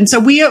hit. And so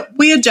we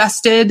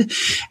adjusted.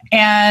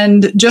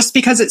 And just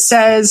because it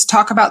says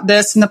talk about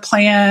this in the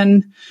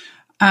plan,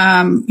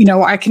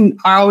 I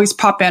always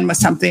pop in with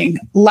something.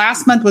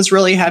 Last month was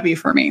really heavy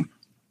for me.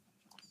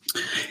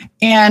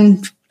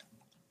 And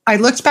I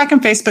looked back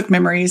in Facebook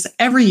memories.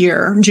 Every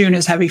year, June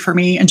is heavy for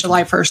me, and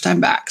July 1st, I'm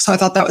back. So I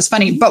thought that was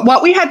funny. But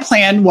what we had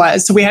planned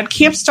was, so we had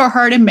Camp Star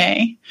Heart in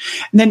May.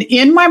 And then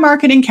in my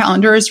marketing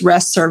calendar is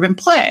Rest, Serve, and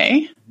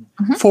Play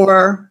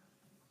for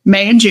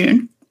May and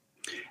June.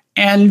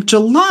 And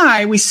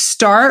July, we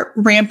start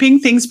ramping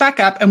things back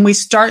up, and we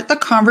start the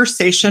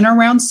conversation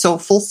around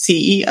Soulful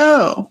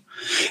CEO.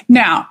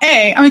 Now,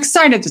 I'm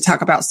excited to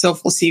talk about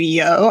Soulful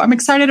CEO. I'm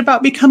excited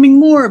about becoming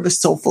more of a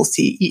Soulful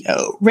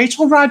CEO.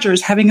 Rachel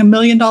Rogers having $1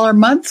 million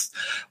month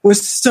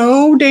was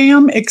so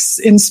damn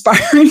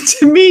inspiring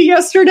to me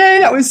yesterday.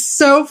 That was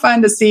so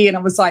fun to see. And I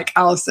was like,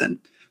 Allison,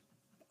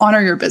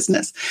 honor your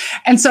business.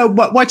 And so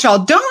what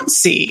y'all don't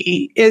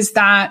see is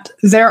that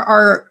there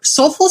are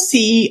Soulful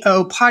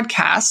CEO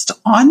podcasts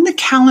on the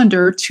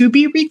calendar to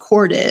be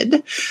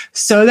recorded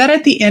so that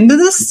at the end of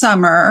the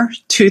summer,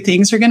 two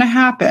things are going to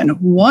happen.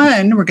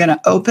 One, we're going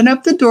to open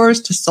up the doors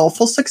to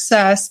Soulful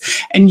Success,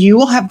 and you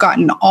will have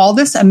gotten all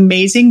this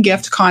amazing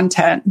gift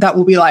content that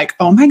will be like,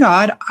 oh my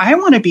God, I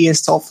want to be a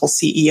Soulful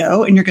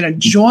CEO, and you're going to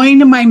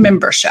join my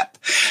membership.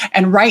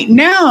 And right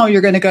now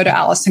you're going to go to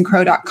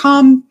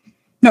AllisonCrow.com.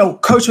 No,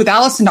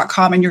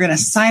 coachwithallison.com, and you're going to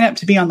sign up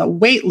to be on the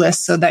wait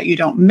list so that you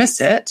don't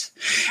miss it.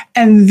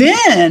 And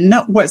then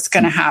what's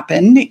going to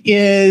happen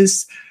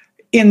is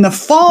in the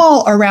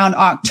fall around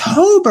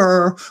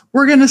October,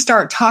 we're going to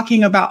start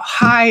talking about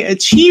high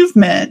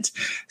achievement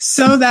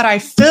so that I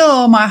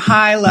fill my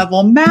high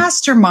level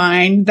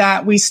mastermind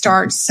that we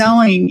start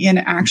selling in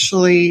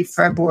actually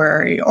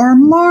February or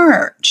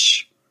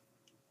March.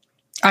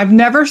 I've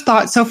never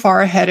thought so far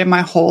ahead in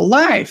my whole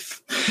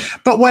life.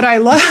 But what I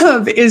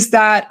love is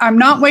that I'm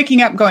not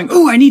waking up going,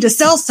 oh, I need to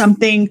sell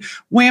something,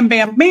 wham,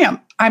 bam,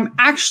 bam. I'm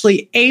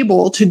actually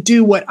able to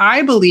do what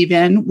I believe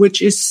in,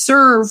 which is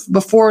serve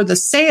before the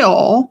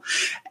sale.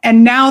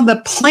 And now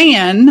the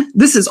plan,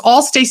 this is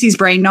all Stacey's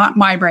brain, not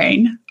my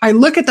brain. I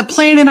look at the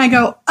plan and I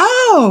go,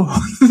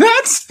 oh,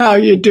 that's how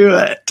you do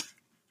it.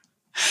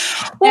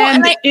 Well,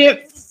 and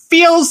it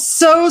feels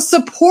so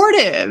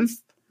supportive.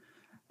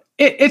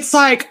 It's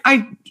like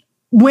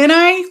when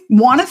I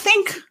want to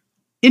think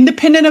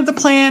independent of the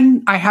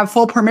plan, I have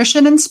full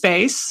permission and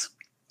space.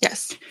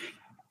 Yes.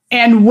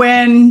 And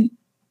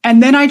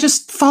then I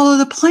just follow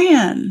the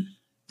plan.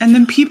 And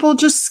then people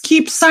just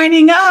keep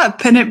signing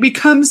up and it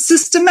becomes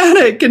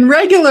systematic and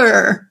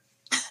regular.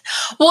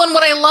 Well, and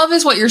what I love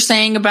is what you're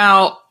saying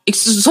about, it's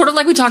sort of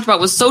like we talked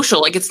about with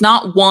social. Like it's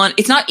not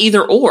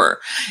either or.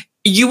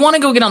 You want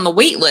to go get on the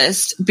wait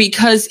list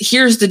because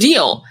here's the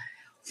deal.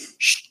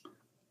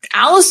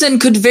 Allison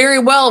could very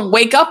well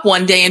wake up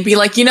one day and be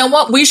like, you know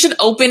what? We should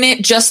open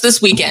it just this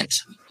weekend.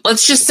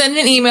 Let's just send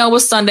an email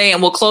with Sunday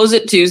and we'll close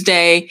it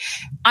Tuesday.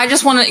 I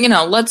just want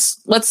to,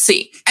 let's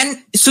see. And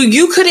so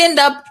you could end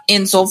up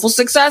in Soulful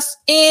Success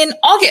in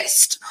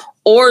August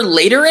or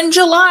later in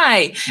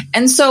July.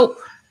 And so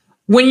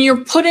when you're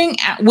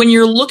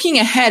looking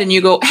ahead and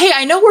you go, hey,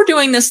 I know we're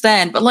doing this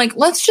then, but like,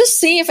 let's just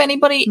see if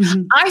anybody,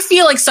 I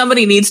feel like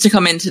somebody needs to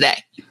come in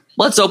today.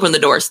 Let's open the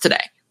doors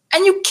today.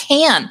 And you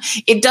can.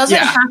 It doesn't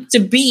have to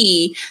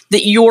be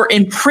that you're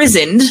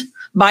imprisoned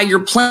by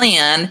your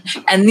plan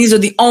and these are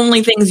the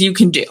only things you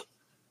can do.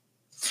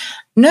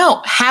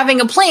 No, having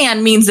a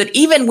plan means that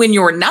even when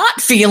you're not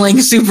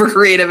feeling super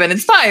creative and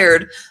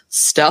inspired,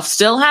 stuff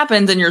still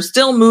happens and you're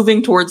still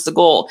moving towards the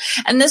goal.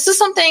 And this is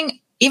something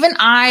even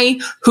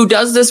I, who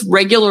does this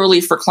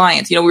regularly for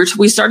clients,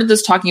 we started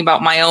this talking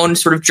about my own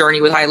sort of journey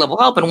with high level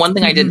help. And one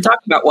thing I didn't talk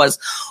about was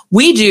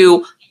we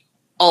do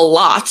a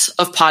lot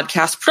of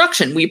podcast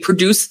production. We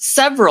produce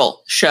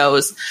several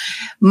shows.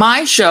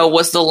 My show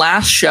was the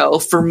last show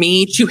for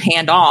me to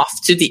hand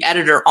off to the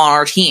editor on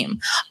our team.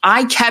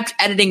 I kept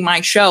editing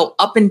my show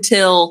up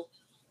until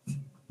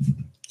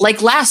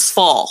like last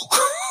fall,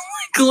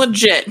 like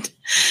legit,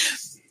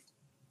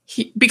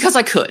 because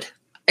I could.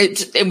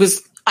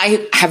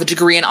 I have a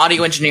degree in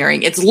audio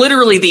engineering. It's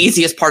literally the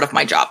easiest part of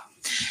my job.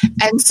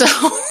 And so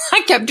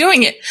I kept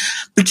doing it.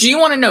 But do you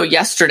want to know,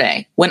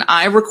 yesterday when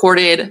I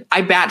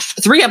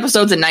batched 3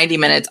 episodes in 90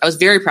 minutes. I was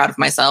very proud of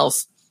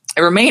myself.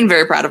 I remain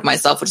very proud of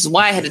myself, which is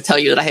why I had to tell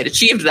you that I had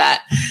achieved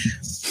that.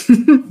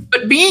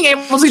 But being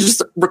able to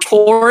just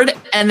record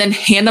and then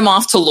hand them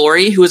off to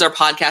Lori, who is our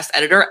podcast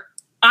editor,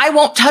 I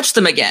won't touch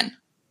them again.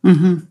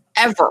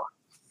 Ever.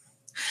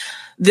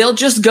 They'll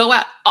just go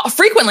out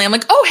frequently. I'm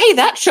like, oh, hey,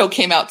 that show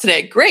came out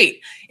today.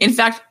 Great. In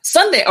fact,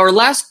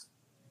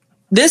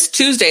 this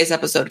Tuesday's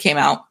episode came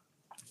out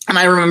and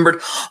I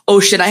remembered, oh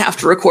shit, I have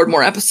to record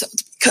more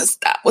episodes because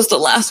that was the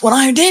last one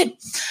I did.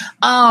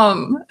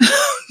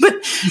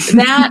 But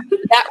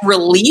that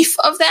relief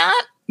of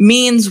that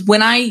means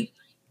when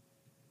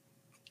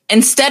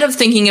instead of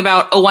thinking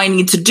about, oh, I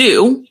need to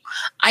do,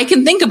 I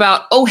can think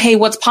about, oh, hey,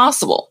 what's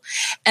possible?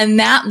 And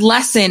that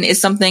lesson is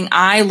something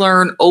I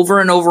learn over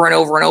and over and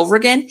over and over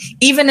again,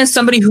 even as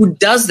somebody who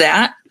does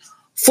that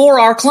for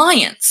our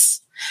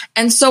clients.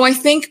 And so I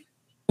think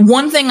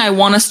one thing I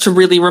want us to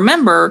really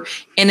remember,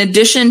 in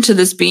addition to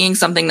this being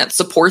something that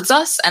supports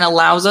us and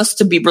allows us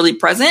to be really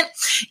present,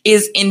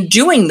 is in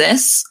doing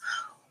this,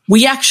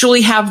 we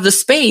actually have the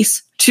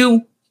space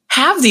to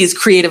have these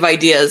creative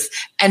ideas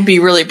and be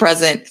really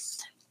present.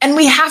 And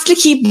we have to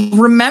keep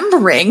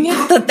remembering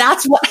that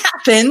that's what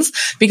happens,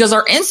 because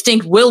our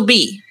instinct will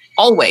be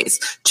always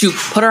to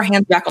put our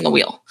hands back on the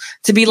wheel,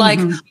 to be like,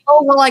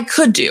 oh, well, I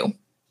could do,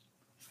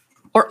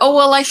 or, oh,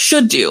 well, I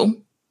should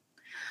do,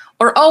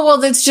 or, oh,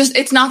 well,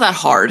 it's not that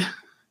hard.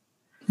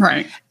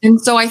 Right.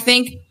 And so I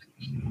think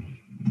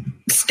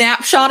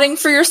snapshotting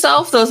for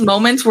yourself those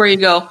moments where you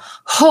go,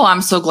 oh,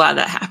 I'm so glad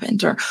that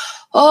happened, or,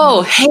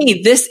 oh,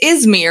 hey, this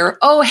is me, or,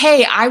 oh,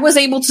 hey, I was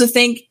able to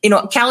think,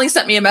 Callie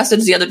sent me a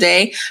message the other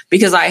day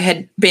because I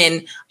had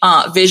been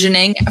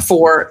visioning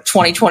for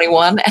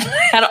 2021, and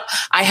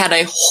I had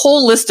a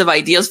whole list of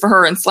ideas for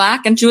her in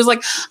Slack, and she was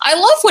like, I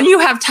love when you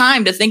have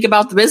time to think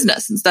about the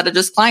business instead of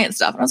just client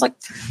stuff. And I was like,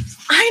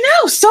 I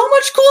know, so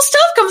much cool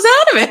stuff comes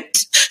out of it.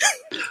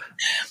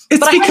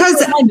 It's because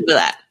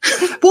that.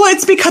 Well,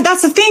 it's because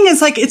that's the thing,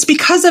 is like, it's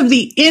because of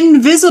the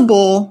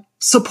invisible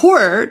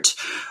support.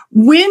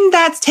 When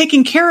that's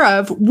taken care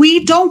of,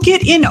 we don't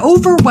get in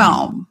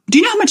overwhelm. Do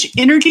you know how much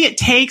energy it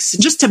takes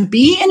just to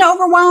be in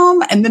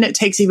overwhelm? And then it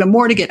takes even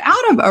more to get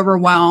out of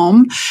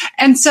overwhelm.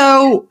 And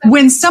so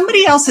when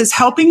somebody else is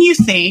helping you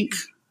think,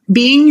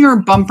 being your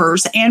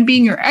bumpers and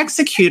being your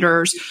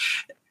executors,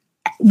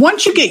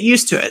 once you get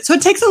used to it, so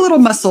it takes a little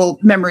muscle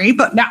memory,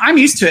 but now I'm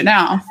used to it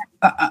now.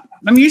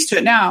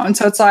 And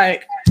so it's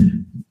like,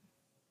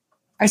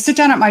 I sit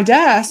down at my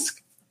desk.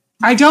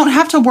 I don't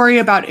have to worry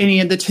about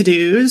any of the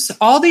to-dos.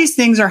 All these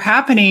things are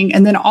happening.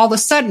 And then all of a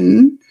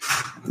sudden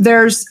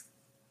there's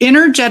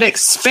energetic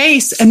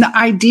space and the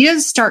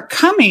ideas start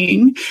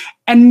coming.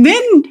 And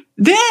then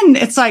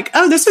it's like,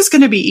 oh, this is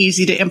going to be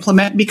easy to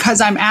implement, because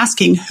I'm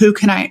asking who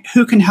can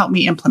help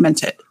me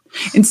implement it,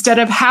 instead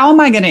of how am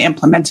I going to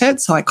implement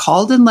it? So I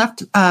called and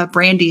left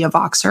Brandy a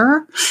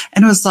Voxer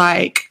and was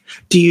like,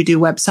 do you do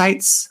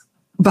websites?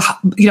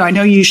 I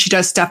know she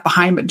does stuff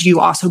behind, but do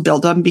you also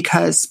build them?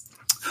 Because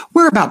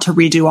we're about to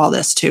redo all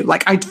this too.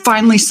 Like, I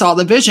finally saw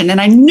the vision and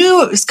I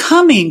knew it was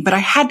coming, but I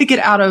had to get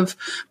out of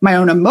my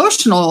own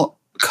emotional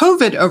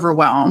COVID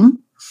overwhelm.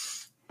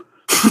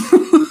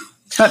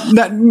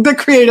 That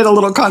created a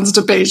little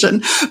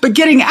constipation, but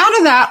getting out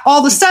of that all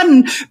of a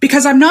sudden,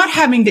 because I'm not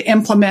having to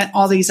implement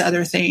all these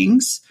other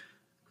things.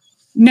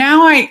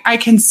 Now I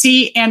can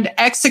see and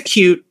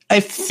execute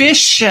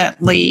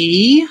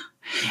efficiently,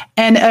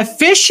 and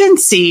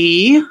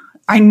efficiency.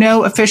 I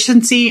know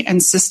efficiency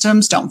and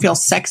systems don't feel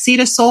sexy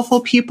to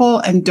soulful people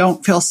and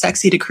don't feel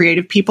sexy to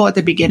creative people at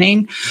the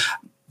beginning.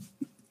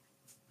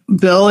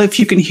 Bill, if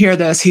you can hear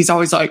this, he's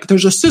always like,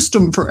 there's a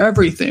system for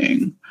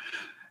everything.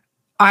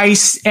 I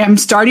am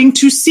starting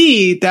to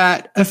see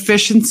that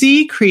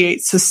efficiency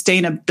creates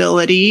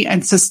sustainability,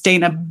 and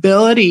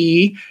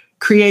sustainability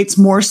creates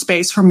more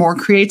space for more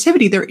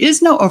creativity. There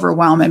is no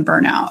overwhelm and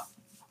burnout.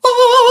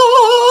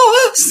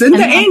 Oh, send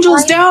the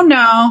angels down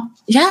now.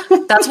 Yeah,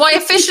 that's why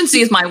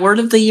efficiency is my word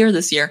of the year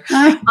this year.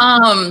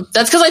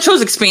 That's because I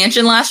chose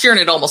expansion last year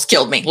and it almost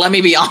killed me. Let me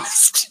be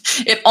honest.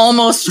 It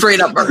almost straight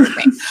up murdered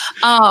me.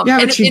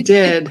 But you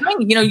did.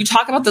 You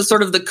talk about the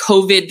sort of the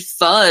COVID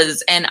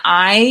fuzz, and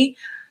I'm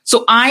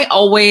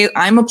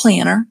a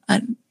planner.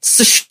 It's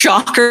a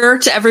shocker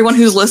to everyone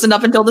who's listened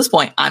up until this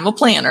point. I'm a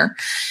planner,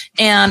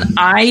 and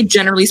I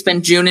generally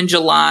spend June and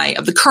July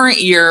of the current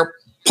year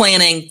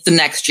planning the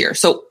next year.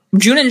 So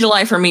June and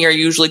July for me are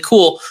usually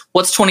cool.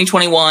 What's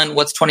 2021?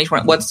 What's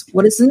 2020?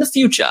 What is in the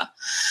future?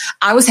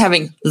 I was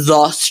having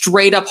the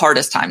straight up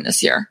hardest time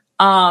this year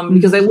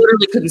because I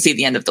literally couldn't see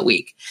the end of the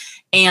week.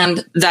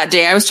 And that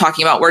day I was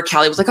talking about where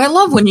Callie was like, I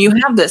love when you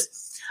have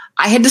this.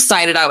 I had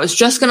decided I was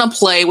just going to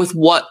play with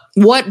what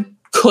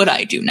could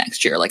I do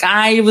next year? Like,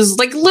 I was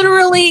like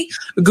literally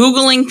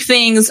Googling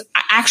things,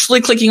 actually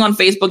clicking on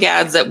Facebook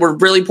ads that were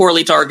really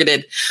poorly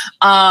targeted,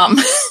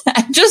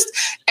 just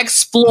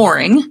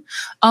exploring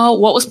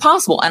what was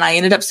possible. And I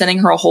ended up sending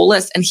her a whole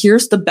list. And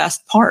here's the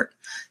best part.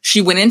 She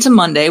went into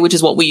Monday, which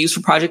is what we use for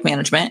project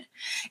management,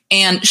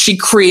 and she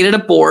created a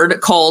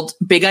board called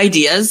Big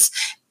Ideas,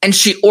 and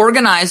she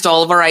organized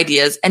all of our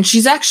ideas, and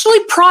she's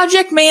actually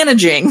project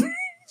managing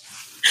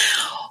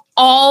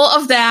all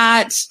of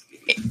that,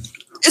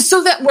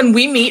 so that when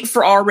we meet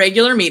for our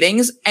regular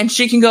meetings and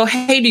she can go,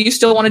 hey, do you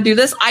still want to do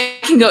this? I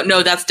can go,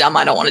 no, that's dumb.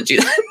 I don't want to do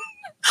that.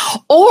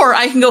 Or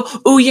I can go,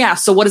 oh yeah,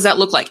 so what does that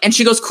look like? And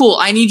she goes, cool,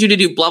 I need you to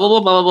do blah, blah, blah,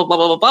 blah, blah, blah,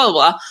 blah, blah, blah,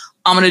 blah.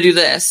 I'm going to do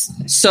this.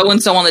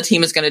 So-and-so on the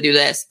team is going to do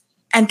this.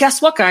 And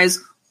guess what, guys?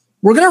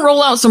 We're going to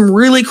roll out some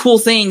really cool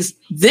things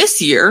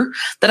this year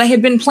that I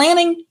had been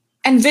planning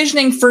and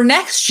visioning for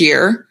next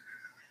year,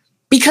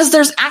 because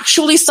there's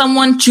actually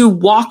someone to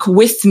walk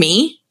with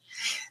me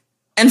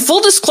and,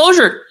 full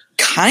disclosure,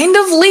 kind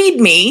of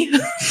lead me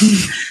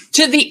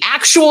to the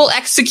actual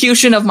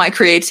execution of my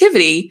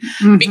creativity,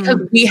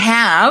 because we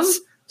have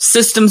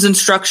systems and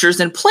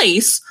structures in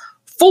place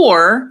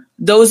for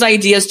those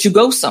ideas to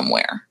go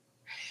somewhere.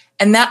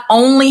 And that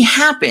only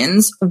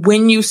happens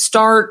when you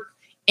start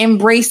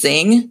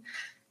embracing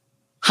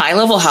high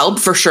level help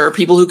for sure.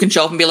 People who can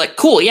show up and be like,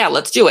 cool, yeah,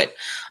 let's do it.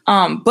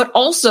 But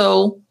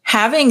also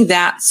having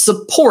that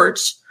support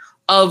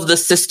of the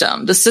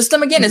system. The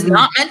system, again, is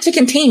not meant to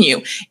contain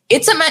you.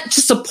 It's meant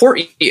to support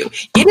you.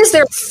 It is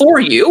there for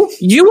you.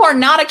 You are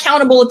not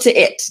accountable to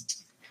it.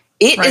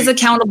 It is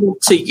accountable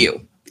to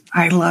you.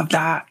 I love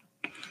that.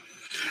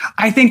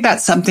 I think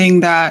that's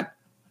something that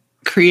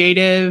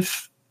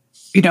creative,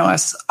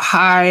 us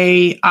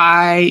high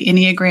I,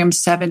 Enneagram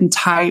 7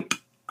 type,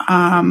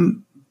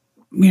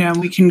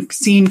 we can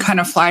seem kind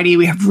of flighty.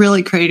 We have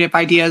really creative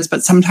ideas,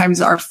 but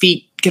sometimes our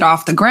feet get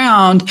off the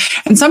ground.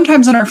 And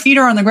sometimes when our feet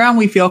are on the ground,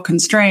 we feel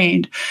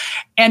constrained.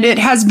 And it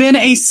has been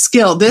a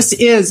skill. This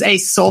is a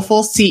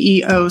soulful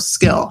CEO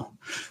skill.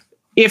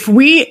 If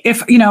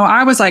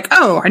I was like,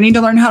 oh, I need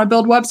to learn how to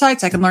build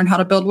websites. I can learn how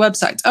to build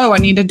websites. Oh, I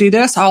need to do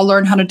this. I'll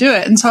learn how to do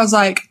it. And so I was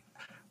like,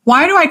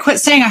 why do I quit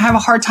saying I have a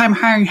hard time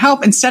hiring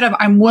help instead of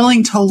I'm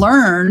willing to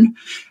learn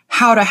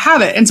how to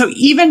have it? And so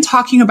even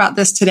talking about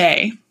this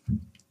today,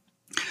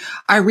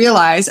 I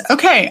realize,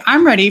 okay,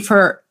 I'm ready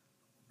for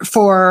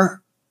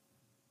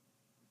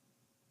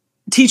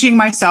teaching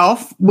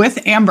myself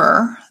with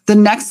Amber the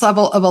next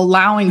level of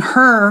allowing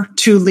her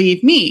to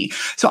lead me.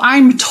 So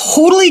I'm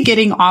totally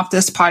getting off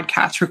this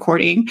podcast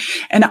recording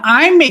and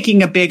I'm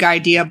making a big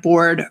idea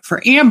board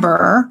for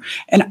Amber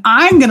and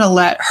I'm going to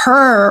let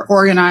her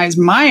organize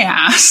my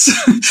ass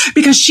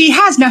because she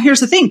has. Now,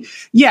 here's the thing.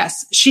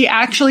 Yes, she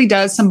actually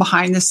does some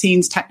behind the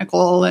scenes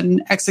technical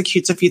and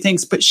executes a few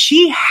things, but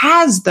she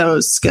has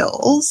those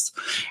skills.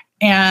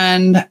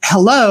 And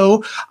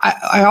hello,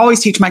 I always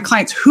teach my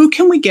clients, who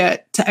can we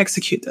get to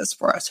execute this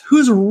for us?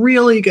 Who's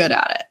really good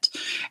at it?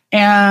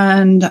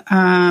 And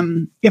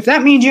if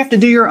that means you have to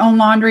do your own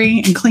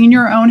laundry and clean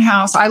your own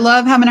house, I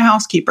love having a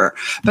housekeeper.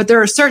 But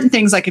there are certain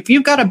things like if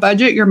you've got to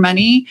budget your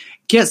money,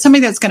 get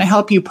somebody that's going to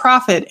help you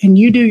profit and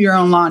you do your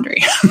own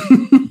laundry.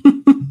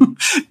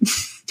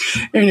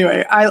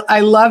 Anyway,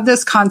 I love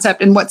this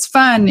concept. And what's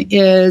fun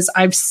is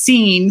I've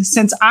seen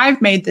since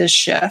I've made this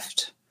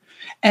shift,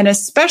 and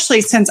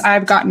especially since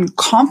I've gotten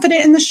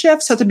confident in the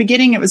shift. So at the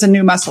beginning, it was a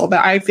new muscle,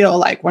 but I feel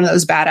like one of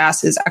those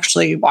badasses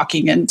actually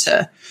walking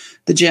into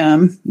the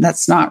gym.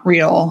 That's not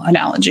real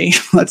analogy.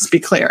 Let's be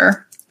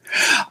clear.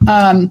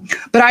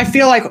 But I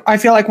feel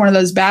like one of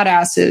those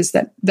badasses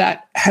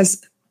that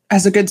has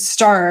a good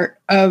start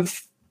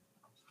of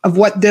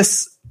what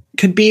this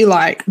could be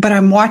like. But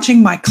I'm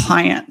watching my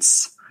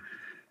clients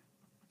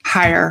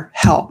hire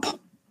help.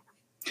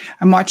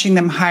 I'm watching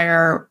them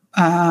hire,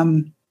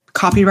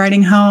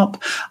 copywriting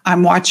help.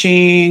 I'm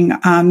watching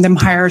them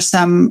hire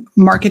some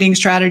marketing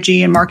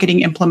strategy and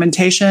marketing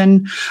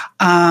implementation.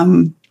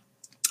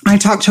 I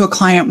talked to a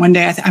client one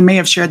day. I may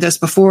have shared this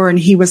before, and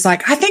he was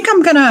like, "I think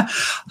I'm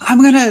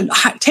gonna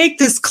take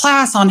this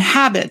class on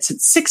habits.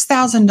 It's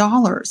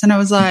 $6,000." And I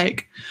was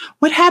like,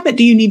 "What habit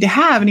do you need to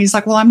have?" And he's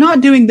like, "Well, I'm not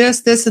doing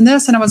this, this, and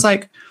this." And I was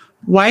like,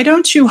 why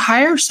don't you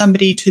hire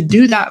somebody to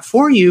do that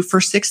for you for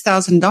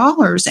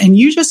 $6,000 and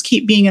you just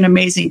keep being an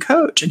amazing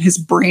coach? And his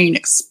brain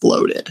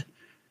exploded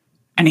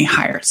and he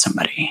hired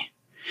somebody.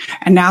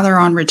 And now they're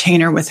on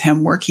retainer with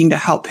him, working to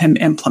help him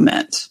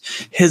implement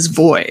his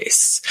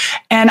voice.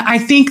 And I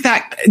think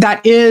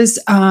that is,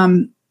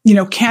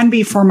 can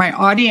be for my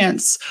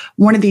audience,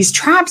 one of these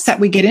traps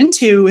that we get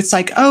into. It's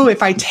like, oh,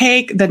 if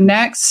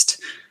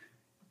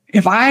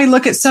I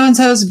look at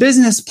so-and-so's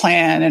business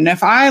plan, and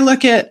if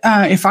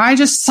I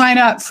just sign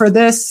up for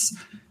this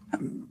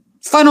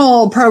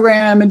funnel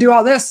program and do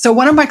all this. So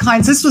one of my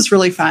clients, this was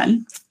really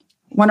fun.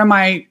 One of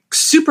my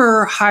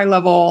super high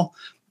level,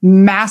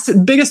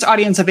 massive, biggest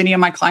audience of any of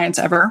my clients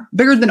ever,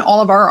 bigger than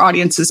all of our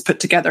audiences put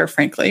together,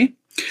 frankly,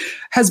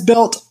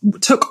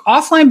 took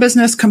offline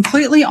business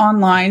completely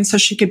online so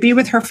she could be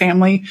with her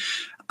family.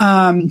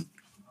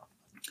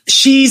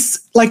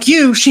 She's like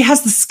you, she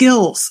has the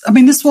skills. I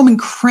mean, this woman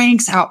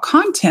cranks out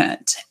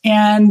content,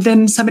 and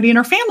then somebody in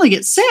her family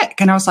gets sick.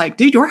 And I was like,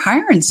 dude, you're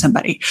hiring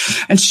somebody.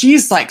 And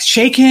she's like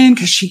shaking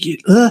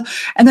because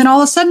and then all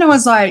of a sudden I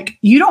was like,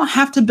 you don't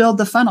have to build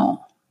the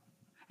funnel.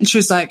 And she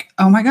was like,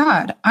 oh my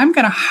God, I'm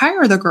going to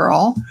hire the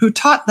girl who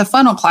taught the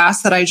funnel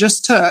class that I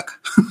just took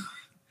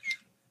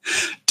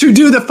to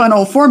do the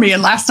funnel for me.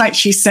 And last night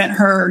she sent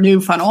her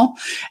new funnel,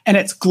 and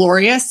it's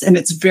glorious. And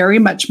it's very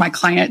much my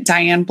client,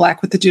 Diane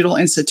Black with the Doodle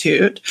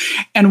Institute.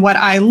 And what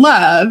I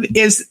love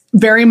is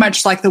very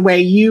much like the way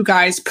you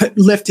guys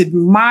lifted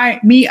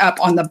me up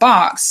on the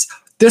box.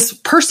 This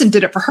person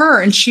did it for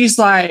her. And she's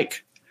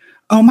like,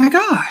 oh my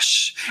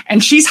gosh.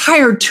 And she's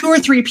hired 2 or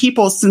 3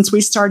 people since we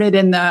started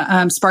in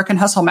the Spark and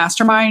Hustle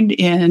Mastermind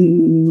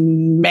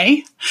in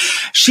May.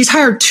 She's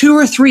hired 2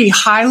 or 3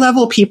 high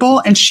level people.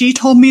 And she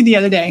told me the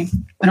other day,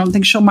 I don't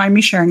think she'll mind me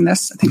sharing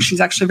this. I think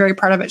she's actually very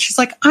proud of it. She's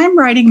like, I'm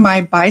riding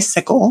my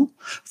bicycle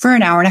for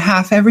an hour and a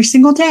half every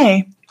single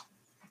day.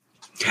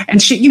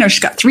 And she's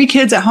got 3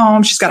 kids at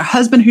home. She's got a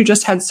husband who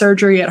just had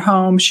surgery at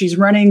home. She's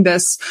running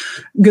this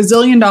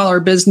gazillion-dollar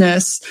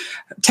business,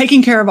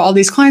 taking care of all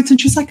these clients. And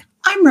she's like,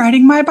 I'm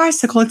riding my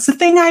bicycle. It's the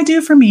thing I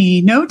do for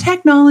me. No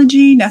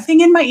technology,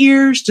 nothing in my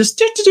ears, just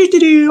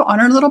do on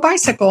her little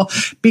bicycle,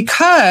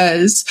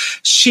 because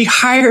she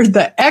hired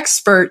the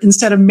expert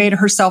instead of made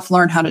herself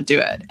learn how to do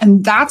it.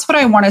 And that's what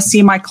I want to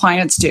see my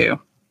clients do.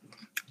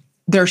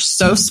 They're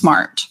so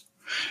smart.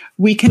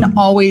 We can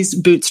always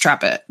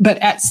bootstrap it. But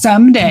at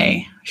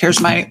someday, here's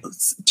my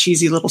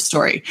cheesy little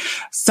story.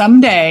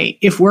 Someday,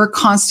 if we're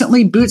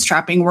constantly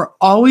bootstrapping, we're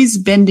always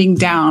bending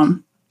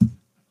down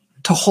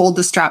to hold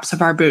the straps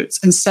of our boots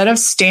instead of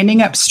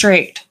standing up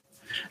straight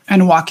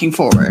and walking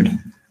forward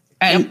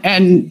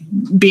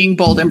and being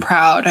bold and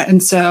proud.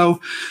 And so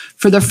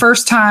for the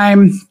first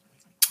time,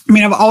 I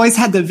mean, I've always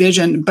had the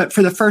vision, but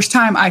for the first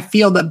time, I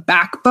feel the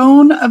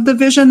backbone of the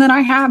vision that I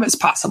have is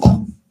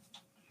possible.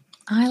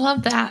 I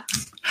love that.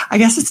 I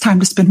guess it's time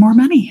to spend more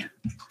money.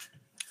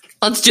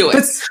 Let's do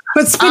it.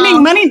 But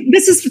spending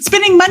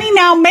money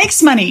now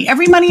makes money.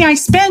 Every money I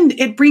spend,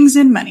 it brings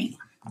in money.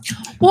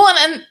 Well,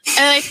 and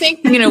I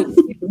think,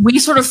 we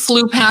sort of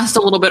flew past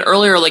a little bit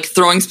earlier, like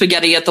throwing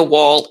spaghetti at the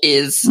wall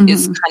is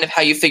kind of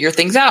how you figure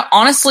things out.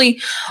 Honestly,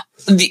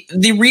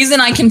 the reason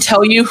I can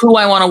tell you who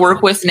I want to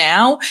work with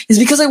now is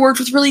because I worked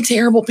with really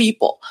terrible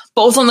people,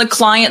 both on the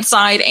client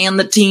side and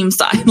the team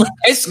side. Like,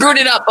 I screwed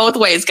it up both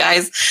ways,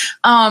 guys.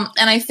 And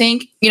I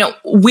think,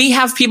 we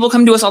have people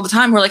come to us all the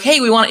time who are like,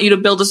 hey, we want you to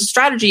build us a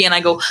strategy. And I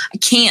go, I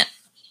can't.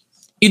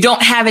 You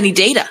don't have any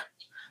data.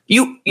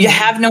 You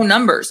have no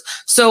numbers.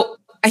 So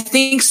I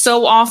think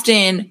so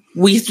often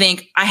we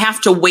think I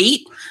have to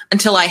wait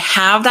until I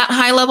have that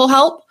high level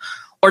help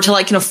or till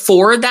I can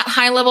afford that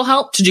high level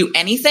help to do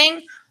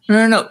anything.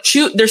 No.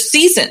 There's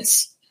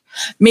seasons.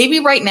 Maybe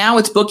right now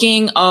it's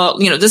booking,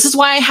 this is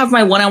why I have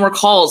my 1 hour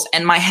calls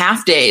and my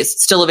half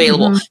days still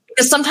available,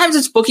 because sometimes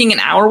it's booking an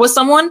hour with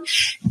someone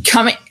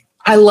coming.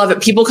 I love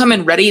it. People come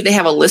in ready. They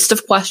have a list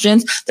of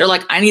questions. They're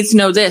like, I need to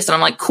know this. And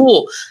I'm like,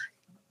 cool.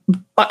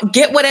 But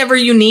get whatever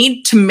you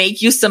need to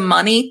make you some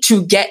money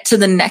to get to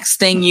the next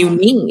thing you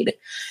need.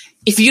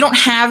 If you don't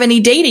have any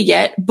data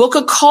yet, book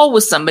a call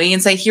with somebody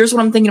and say, here's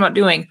what I'm thinking about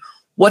doing.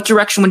 What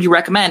direction would you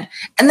recommend?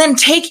 And then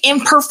take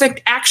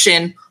imperfect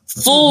action,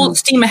 full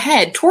steam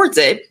ahead towards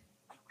it.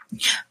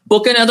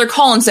 Book another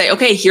call and say,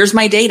 okay, here's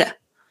my data.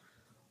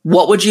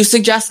 What would you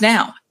suggest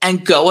now?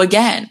 And go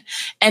again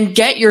and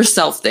get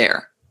yourself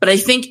there. But I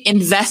think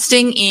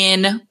investing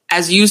in,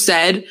 as you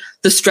said,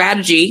 the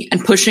strategy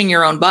and pushing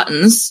your own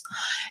buttons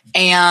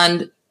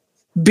and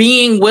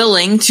being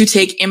willing to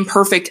take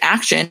imperfect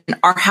action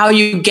are how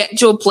you get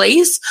to a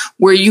place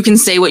where you can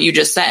say what you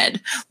just said,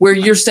 where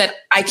you're said,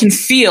 I can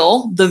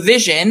feel the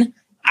vision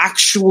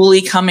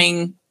actually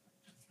coming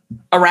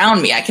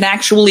around me. I can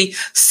actually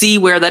see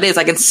where that is.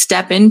 I can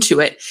step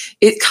into it.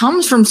 It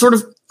comes from sort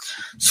of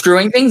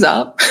screwing things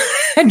up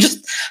and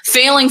just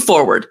failing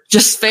forward.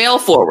 Just fail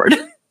forward.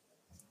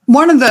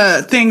 One of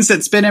the things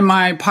that's been in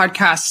my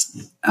podcast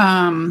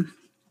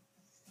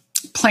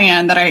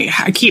plan that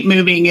I keep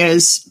moving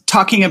is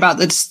talking about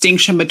the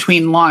distinction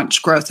between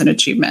launch, growth, and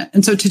achievement.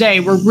 And so today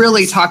we're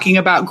really talking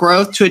about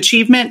growth to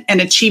achievement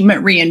and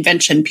achievement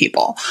reinvention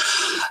people.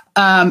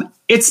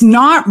 It's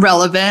not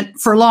relevant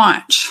for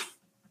launch.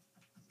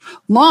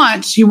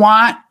 Launch, you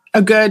want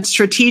a good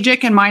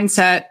strategic and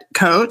mindset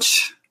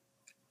coach,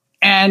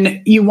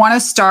 and you want to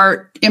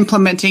start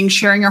implementing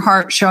sharing your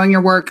heart, showing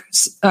your work,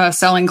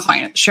 selling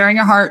clients, sharing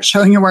your heart,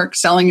 showing your work,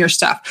 selling your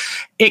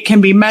stuff. It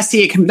can be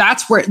messy.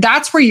 That's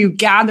where you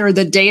gather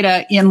the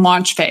data in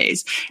launch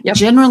phase. Yep.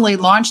 Generally,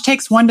 launch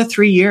takes 1 to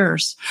 3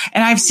 years.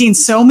 And I've seen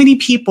so many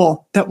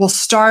people that will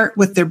start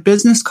with their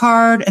business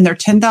card and their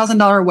 $10,000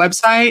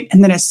 website.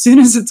 And then as soon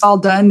as it's all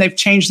done, they've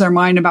changed their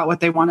mind about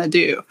what they want to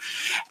do.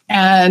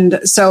 And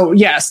so,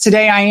 yes,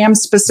 today I am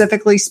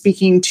specifically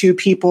speaking to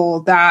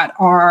people that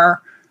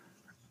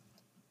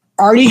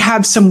already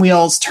have some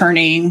wheels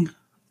turning,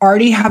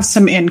 already have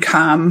some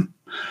income.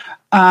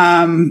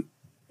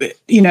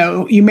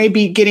 You may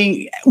be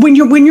getting, when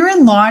you're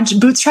in launch,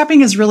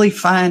 bootstrapping is really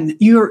fun.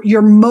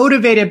 You're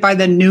motivated by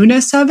the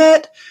newness of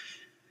it.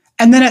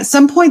 And then at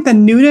some point the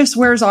newness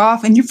wears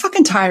off and you're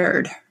fucking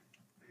tired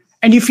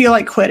and you feel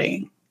like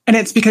quitting. And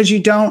it's because you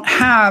don't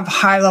have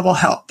high level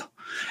help.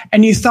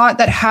 And you thought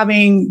that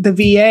having the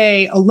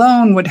VA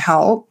alone would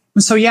help.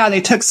 So yeah, they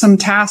took some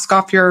task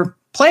off your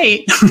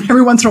plate.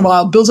 Every once in a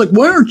while, Bill's like,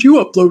 why aren't you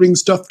uploading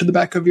stuff to the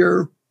back of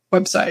your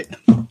website?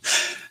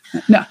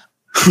 No.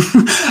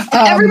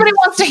 Everybody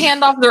wants to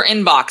hand off their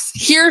inbox.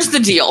 Here's the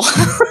deal.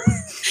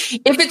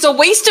 If it's a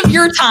waste of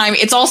your time,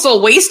 it's also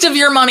a waste of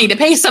your money to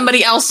pay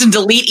somebody else to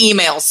delete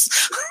emails.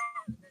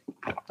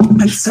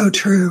 That's so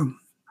true.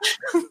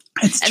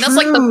 It's and that's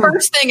like the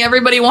first thing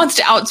everybody wants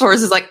to outsource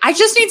is like, I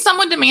just need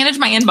someone to manage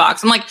my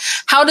inbox. I'm like,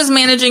 how does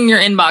managing your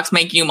inbox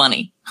make you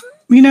money?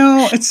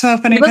 It's so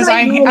funny because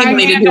I'm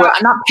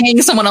not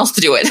paying someone else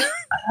to do it.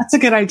 That's a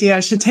good idea. I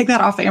should take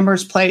that off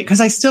Amber's plate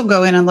because I still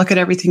go in and look at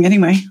everything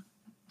anyway.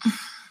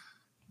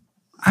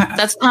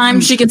 That's time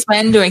she could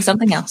spend doing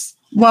something else.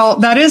 Well,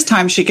 that is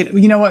time she could.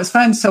 You know what's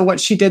fun? So what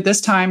she did this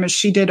time is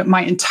she did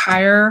my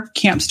entire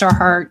Camp Star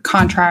Heart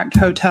contract,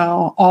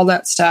 hotel, all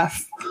that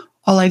stuff,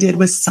 all I did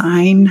was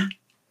sign.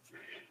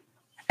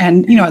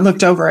 And, I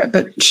looked over it,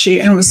 but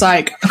and was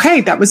like,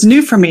 okay, that was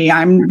new for me.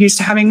 I'm used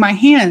to having my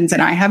hands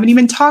and I haven't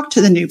even talked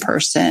to the new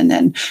person.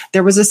 And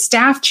there was a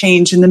staff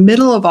change in the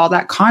middle of all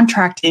that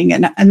contracting.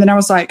 And then I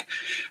was like,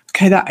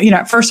 okay,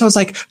 at first I was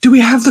like, do we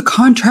have the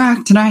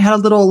contract? And I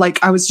had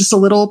I was just a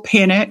little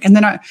panic. And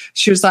then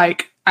she was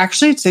like,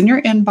 actually, it's in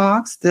your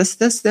inbox,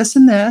 this,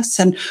 and this.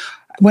 And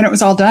when it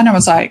was all done, I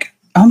was like,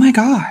 oh my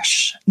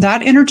gosh,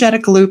 that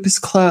energetic loop is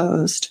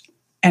closed.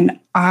 And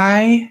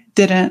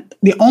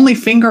the only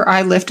finger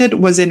I lifted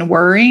was in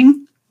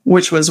worrying,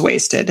 which was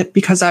wasted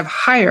because I've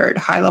hired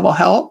high level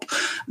help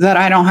that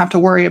I don't have to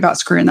worry about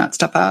screwing that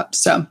stuff up.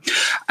 So,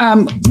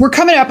 we're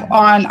coming up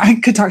on, I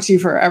could talk to you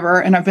forever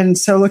and I've been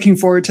so looking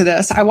forward to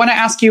this. I want to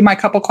ask you my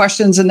couple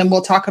questions and then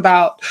we'll talk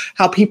about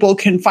how people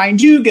can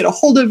find you, get a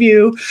hold of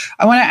you.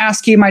 I want to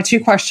ask you my two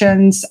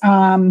questions.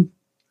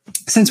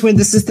 Since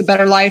this is the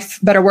Better Life,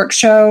 Better Work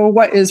show,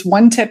 what is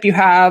one tip you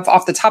have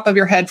off the top of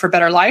your head for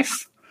better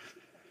life?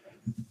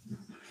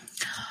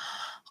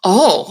 Pay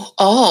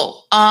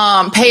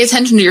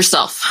attention to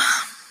yourself.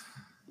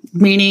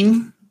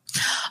 Meaning?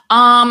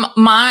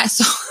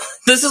 So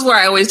this is where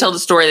I always tell the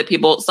story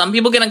that some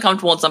people get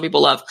uncomfortable and some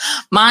people love.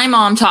 My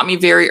mom taught me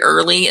very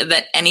early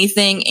that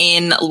anything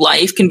in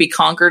life can be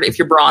conquered if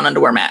your bra and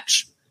underwear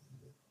match.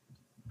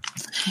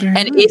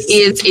 And it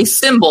is a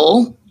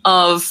symbol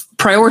of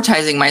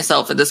prioritizing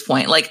myself at this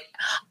point. Like,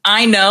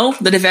 I know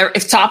that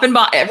if top and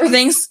bottom,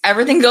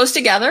 everything goes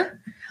together,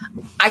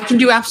 I can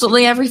do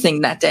absolutely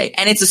everything that day.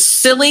 And it's a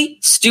silly,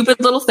 stupid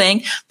little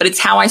thing, but it's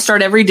how I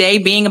start every day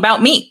being about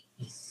me.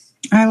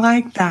 I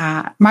like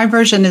that. My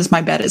version is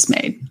my bed is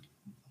made.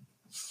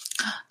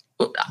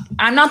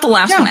 I'm not the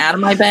last one out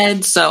of my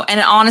bed. So, and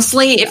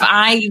honestly, if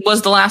I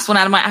was the last one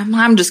out of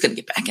I'm just going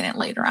to get back in it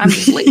later. I'm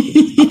just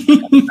lazy.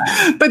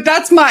 But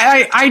that's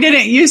I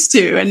didn't used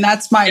to. And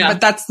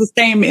but that's the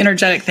same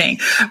energetic thing.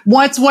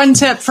 What's one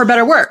tip for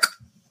better work?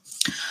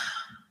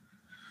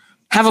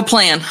 Have a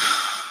plan.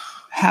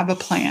 Have a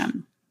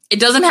plan. It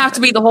doesn't have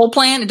to be the whole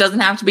plan. It doesn't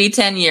have to be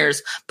 10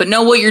 years, but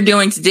know what you're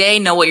doing today,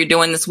 know what you're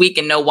doing this week,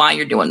 and know why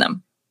you're doing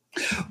them.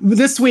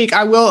 This week,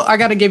 I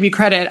got to give you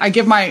credit. I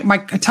give I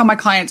tell my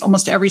clients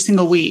almost every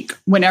single week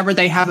whenever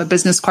they have a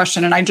business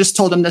question. And I just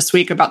told them this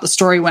week about the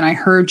story when I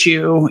heard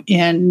you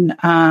in,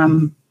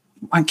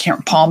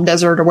 Palm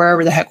Desert or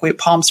wherever the heck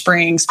Palm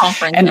Springs.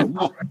 And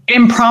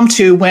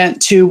impromptu went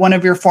to one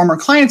of your former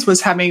clients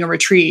was having a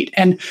retreat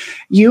and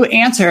you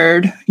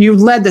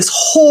led this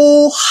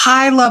whole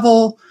high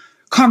level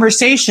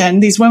conversation.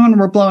 These women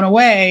were blown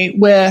away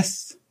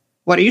with,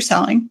 what are you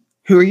selling?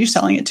 Who are you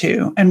selling it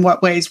to? And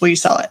what ways will you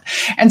sell it?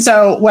 And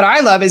so what I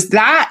love is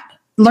that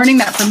learning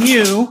that from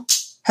you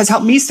has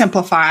helped me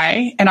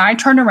simplify. And I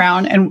turn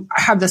around and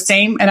have the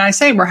same, and I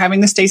say, we're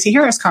having the Stacey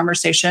Harris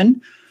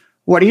conversation.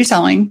 What are you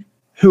selling?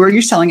 Who are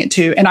you selling it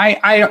to? And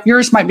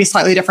yours might be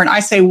slightly different. I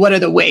say, what are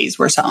the ways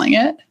we're selling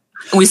it?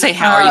 We say,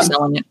 how are you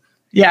selling it?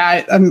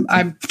 Yeah,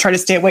 I try to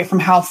stay away from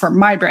how for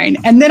my brain.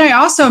 And then I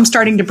also am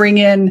starting to bring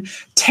in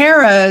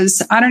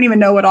Tara's, I don't even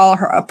know what all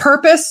a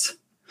purpose,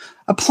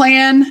 a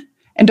plan,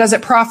 and does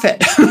it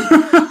profit?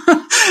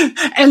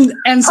 and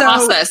so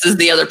process is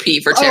the other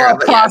P for Tara.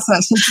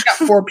 Process. Yeah. She's got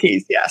 4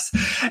 P's, yes.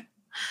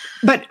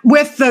 But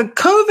with the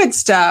COVID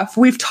stuff,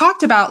 we've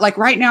talked about like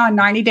right now a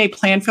 90-day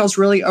plan feels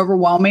really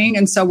overwhelming.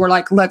 And so we're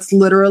like, let's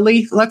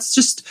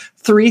just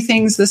 3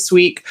 things this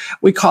week.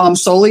 We call them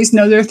Soulies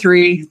know their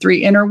 3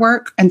 inner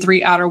work and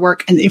 3 outer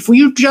work. And if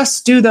you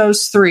just do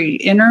those 3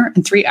 inner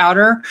and 3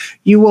 outer,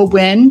 you will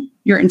win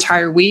your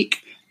entire week.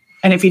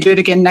 And if you do it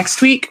again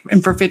next week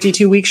and for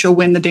 52 weeks, you'll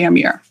win the damn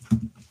year.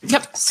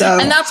 Yep. So,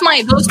 and that's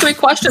those 3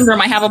 questions are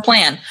my have a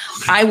plan.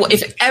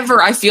 If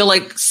ever I feel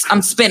like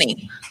I'm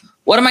spinning,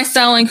 what am I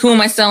selling? Who am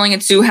I selling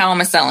it to? How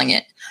am I selling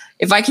it?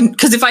 If I can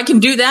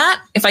do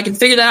that, if I can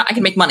figure that out, I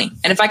can make money.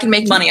 And if I can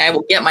make money, I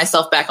will get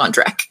myself back on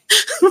track.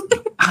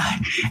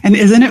 And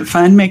isn't it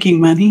fun making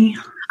money?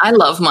 I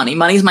love money.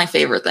 Money's my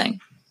favorite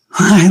thing.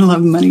 I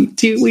love money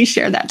too. We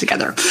share that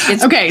together.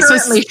 It's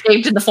currently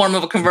shaped in the form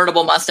of a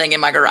convertible Mustang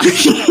in my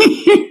garage.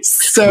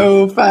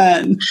 So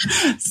fun.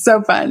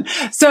 So fun.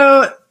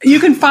 So you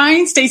can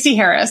find Stacey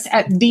Harris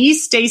at the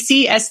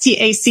Stacey,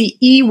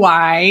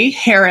 Stacey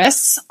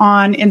Harris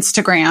on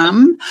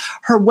Instagram.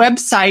 Her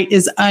website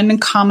is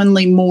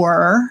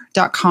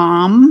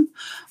uncommonlymore.com.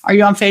 Are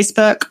you on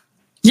Facebook?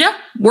 Yeah,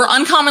 we're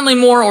Uncommonly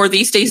More or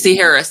the Stacey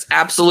Harris.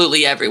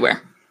 Absolutely everywhere.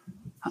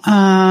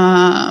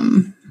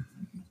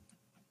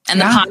 And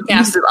the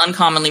podcast is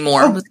Uncommonly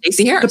More with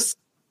Stacey Harris.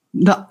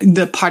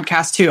 The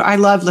podcast too. I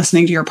love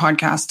listening to your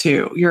podcast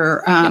too.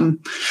 You're,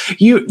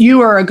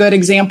 you are a good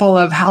example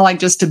of how like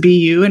just to be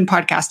you in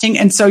podcasting.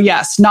 And so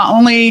yes, not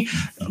only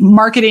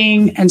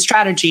marketing and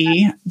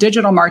strategy,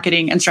 digital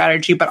marketing and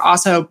strategy, but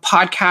also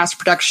podcast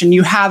production.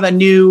 You have a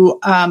new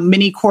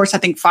mini course, I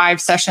think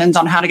 5 sessions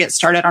on how to get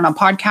started on a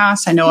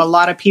podcast. I know a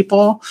lot of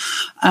people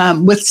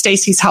with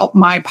Stacey's help,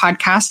 my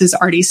podcast is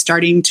already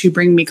starting to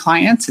bring me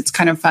clients. It's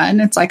kind of fun.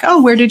 It's like, oh,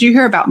 where did you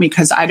hear about me?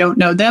 Because I don't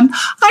know them.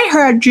 I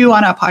heard you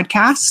on a podcast.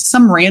 podcast,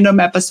 some random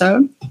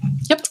episode.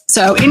 Yep.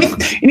 So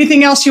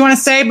anything else you want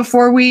to say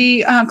before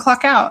we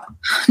clock out?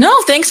 No,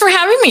 thanks for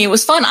having me. It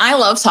was fun. I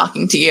love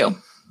talking to you.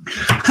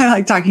 I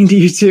like talking to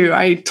you too.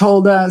 I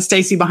told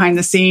Stacey behind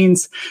the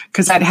scenes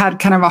because I'd had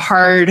kind of a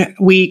hard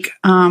week.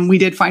 We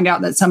did find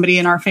out that somebody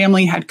in our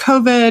family had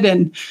COVID,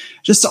 and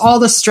just all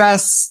the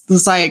stress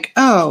was like,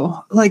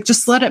 oh, like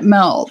just let it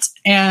melt.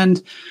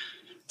 And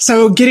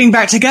so getting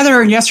back together,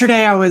 and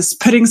yesterday I was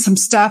putting some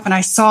stuff and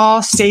I saw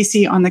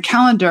Stacey on the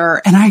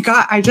calendar, and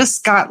I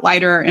just got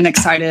lighter and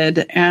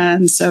excited.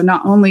 And so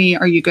not only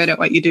are you good at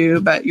what you do,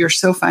 but you're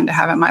so fun to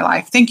have in my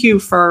life. Thank you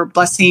for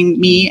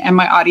blessing me and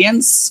my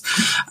audience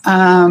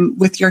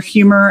with your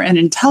humor and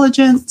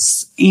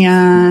intelligence.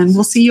 And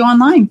we'll see you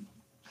online.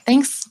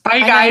 Thanks.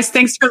 Bye, guys.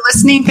 Thanks for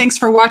listening. Thanks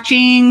for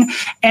watching.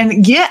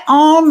 And get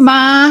on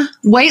my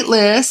wait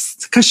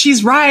list, because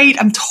she's right.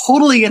 I'm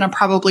totally going to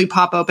probably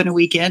pop open a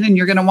weekend, and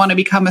you're going to want to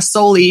become a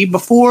Soli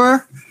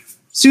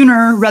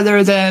sooner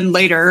rather than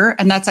later.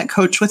 And that's at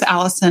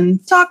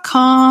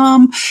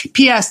coachwithallison.com.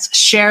 P.S.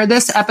 Share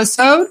this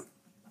episode,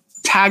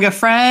 tag a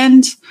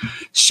friend,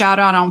 shout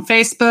out on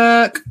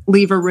Facebook,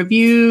 leave a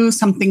review,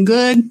 something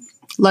good.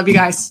 Love you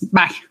guys.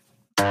 Bye.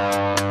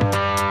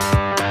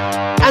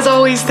 As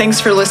always,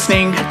 thanks for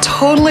listening.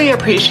 Totally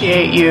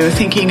appreciate you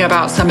thinking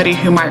about somebody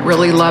who might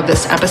really love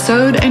this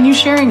episode and you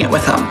sharing it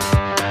with them.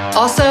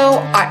 Also,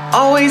 I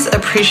always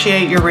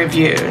appreciate your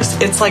reviews.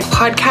 It's like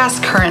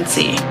podcast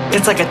currency.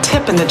 It's like a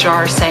tip in the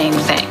jar saying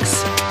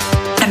thanks.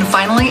 And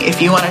finally,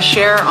 if you want to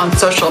share on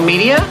social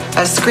media,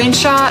 a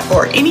screenshot,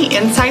 or any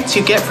insights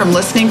you get from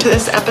listening to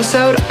this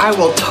episode, I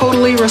will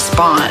totally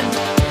respond.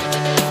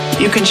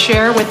 You can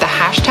share with the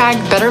hashtag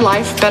Better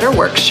Life, Better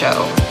Work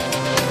Show.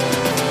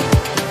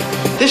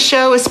 This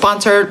show is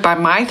sponsored by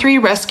my 3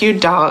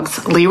 rescued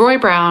dogs, Leroy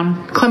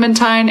Brown,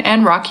 Clementine,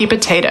 and Rocky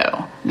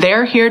Potato.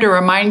 They're here to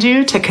remind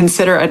you to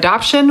consider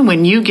adoption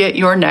when you get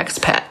your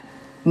next pet.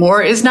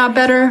 More is not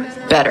better,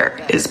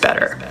 better is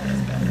better.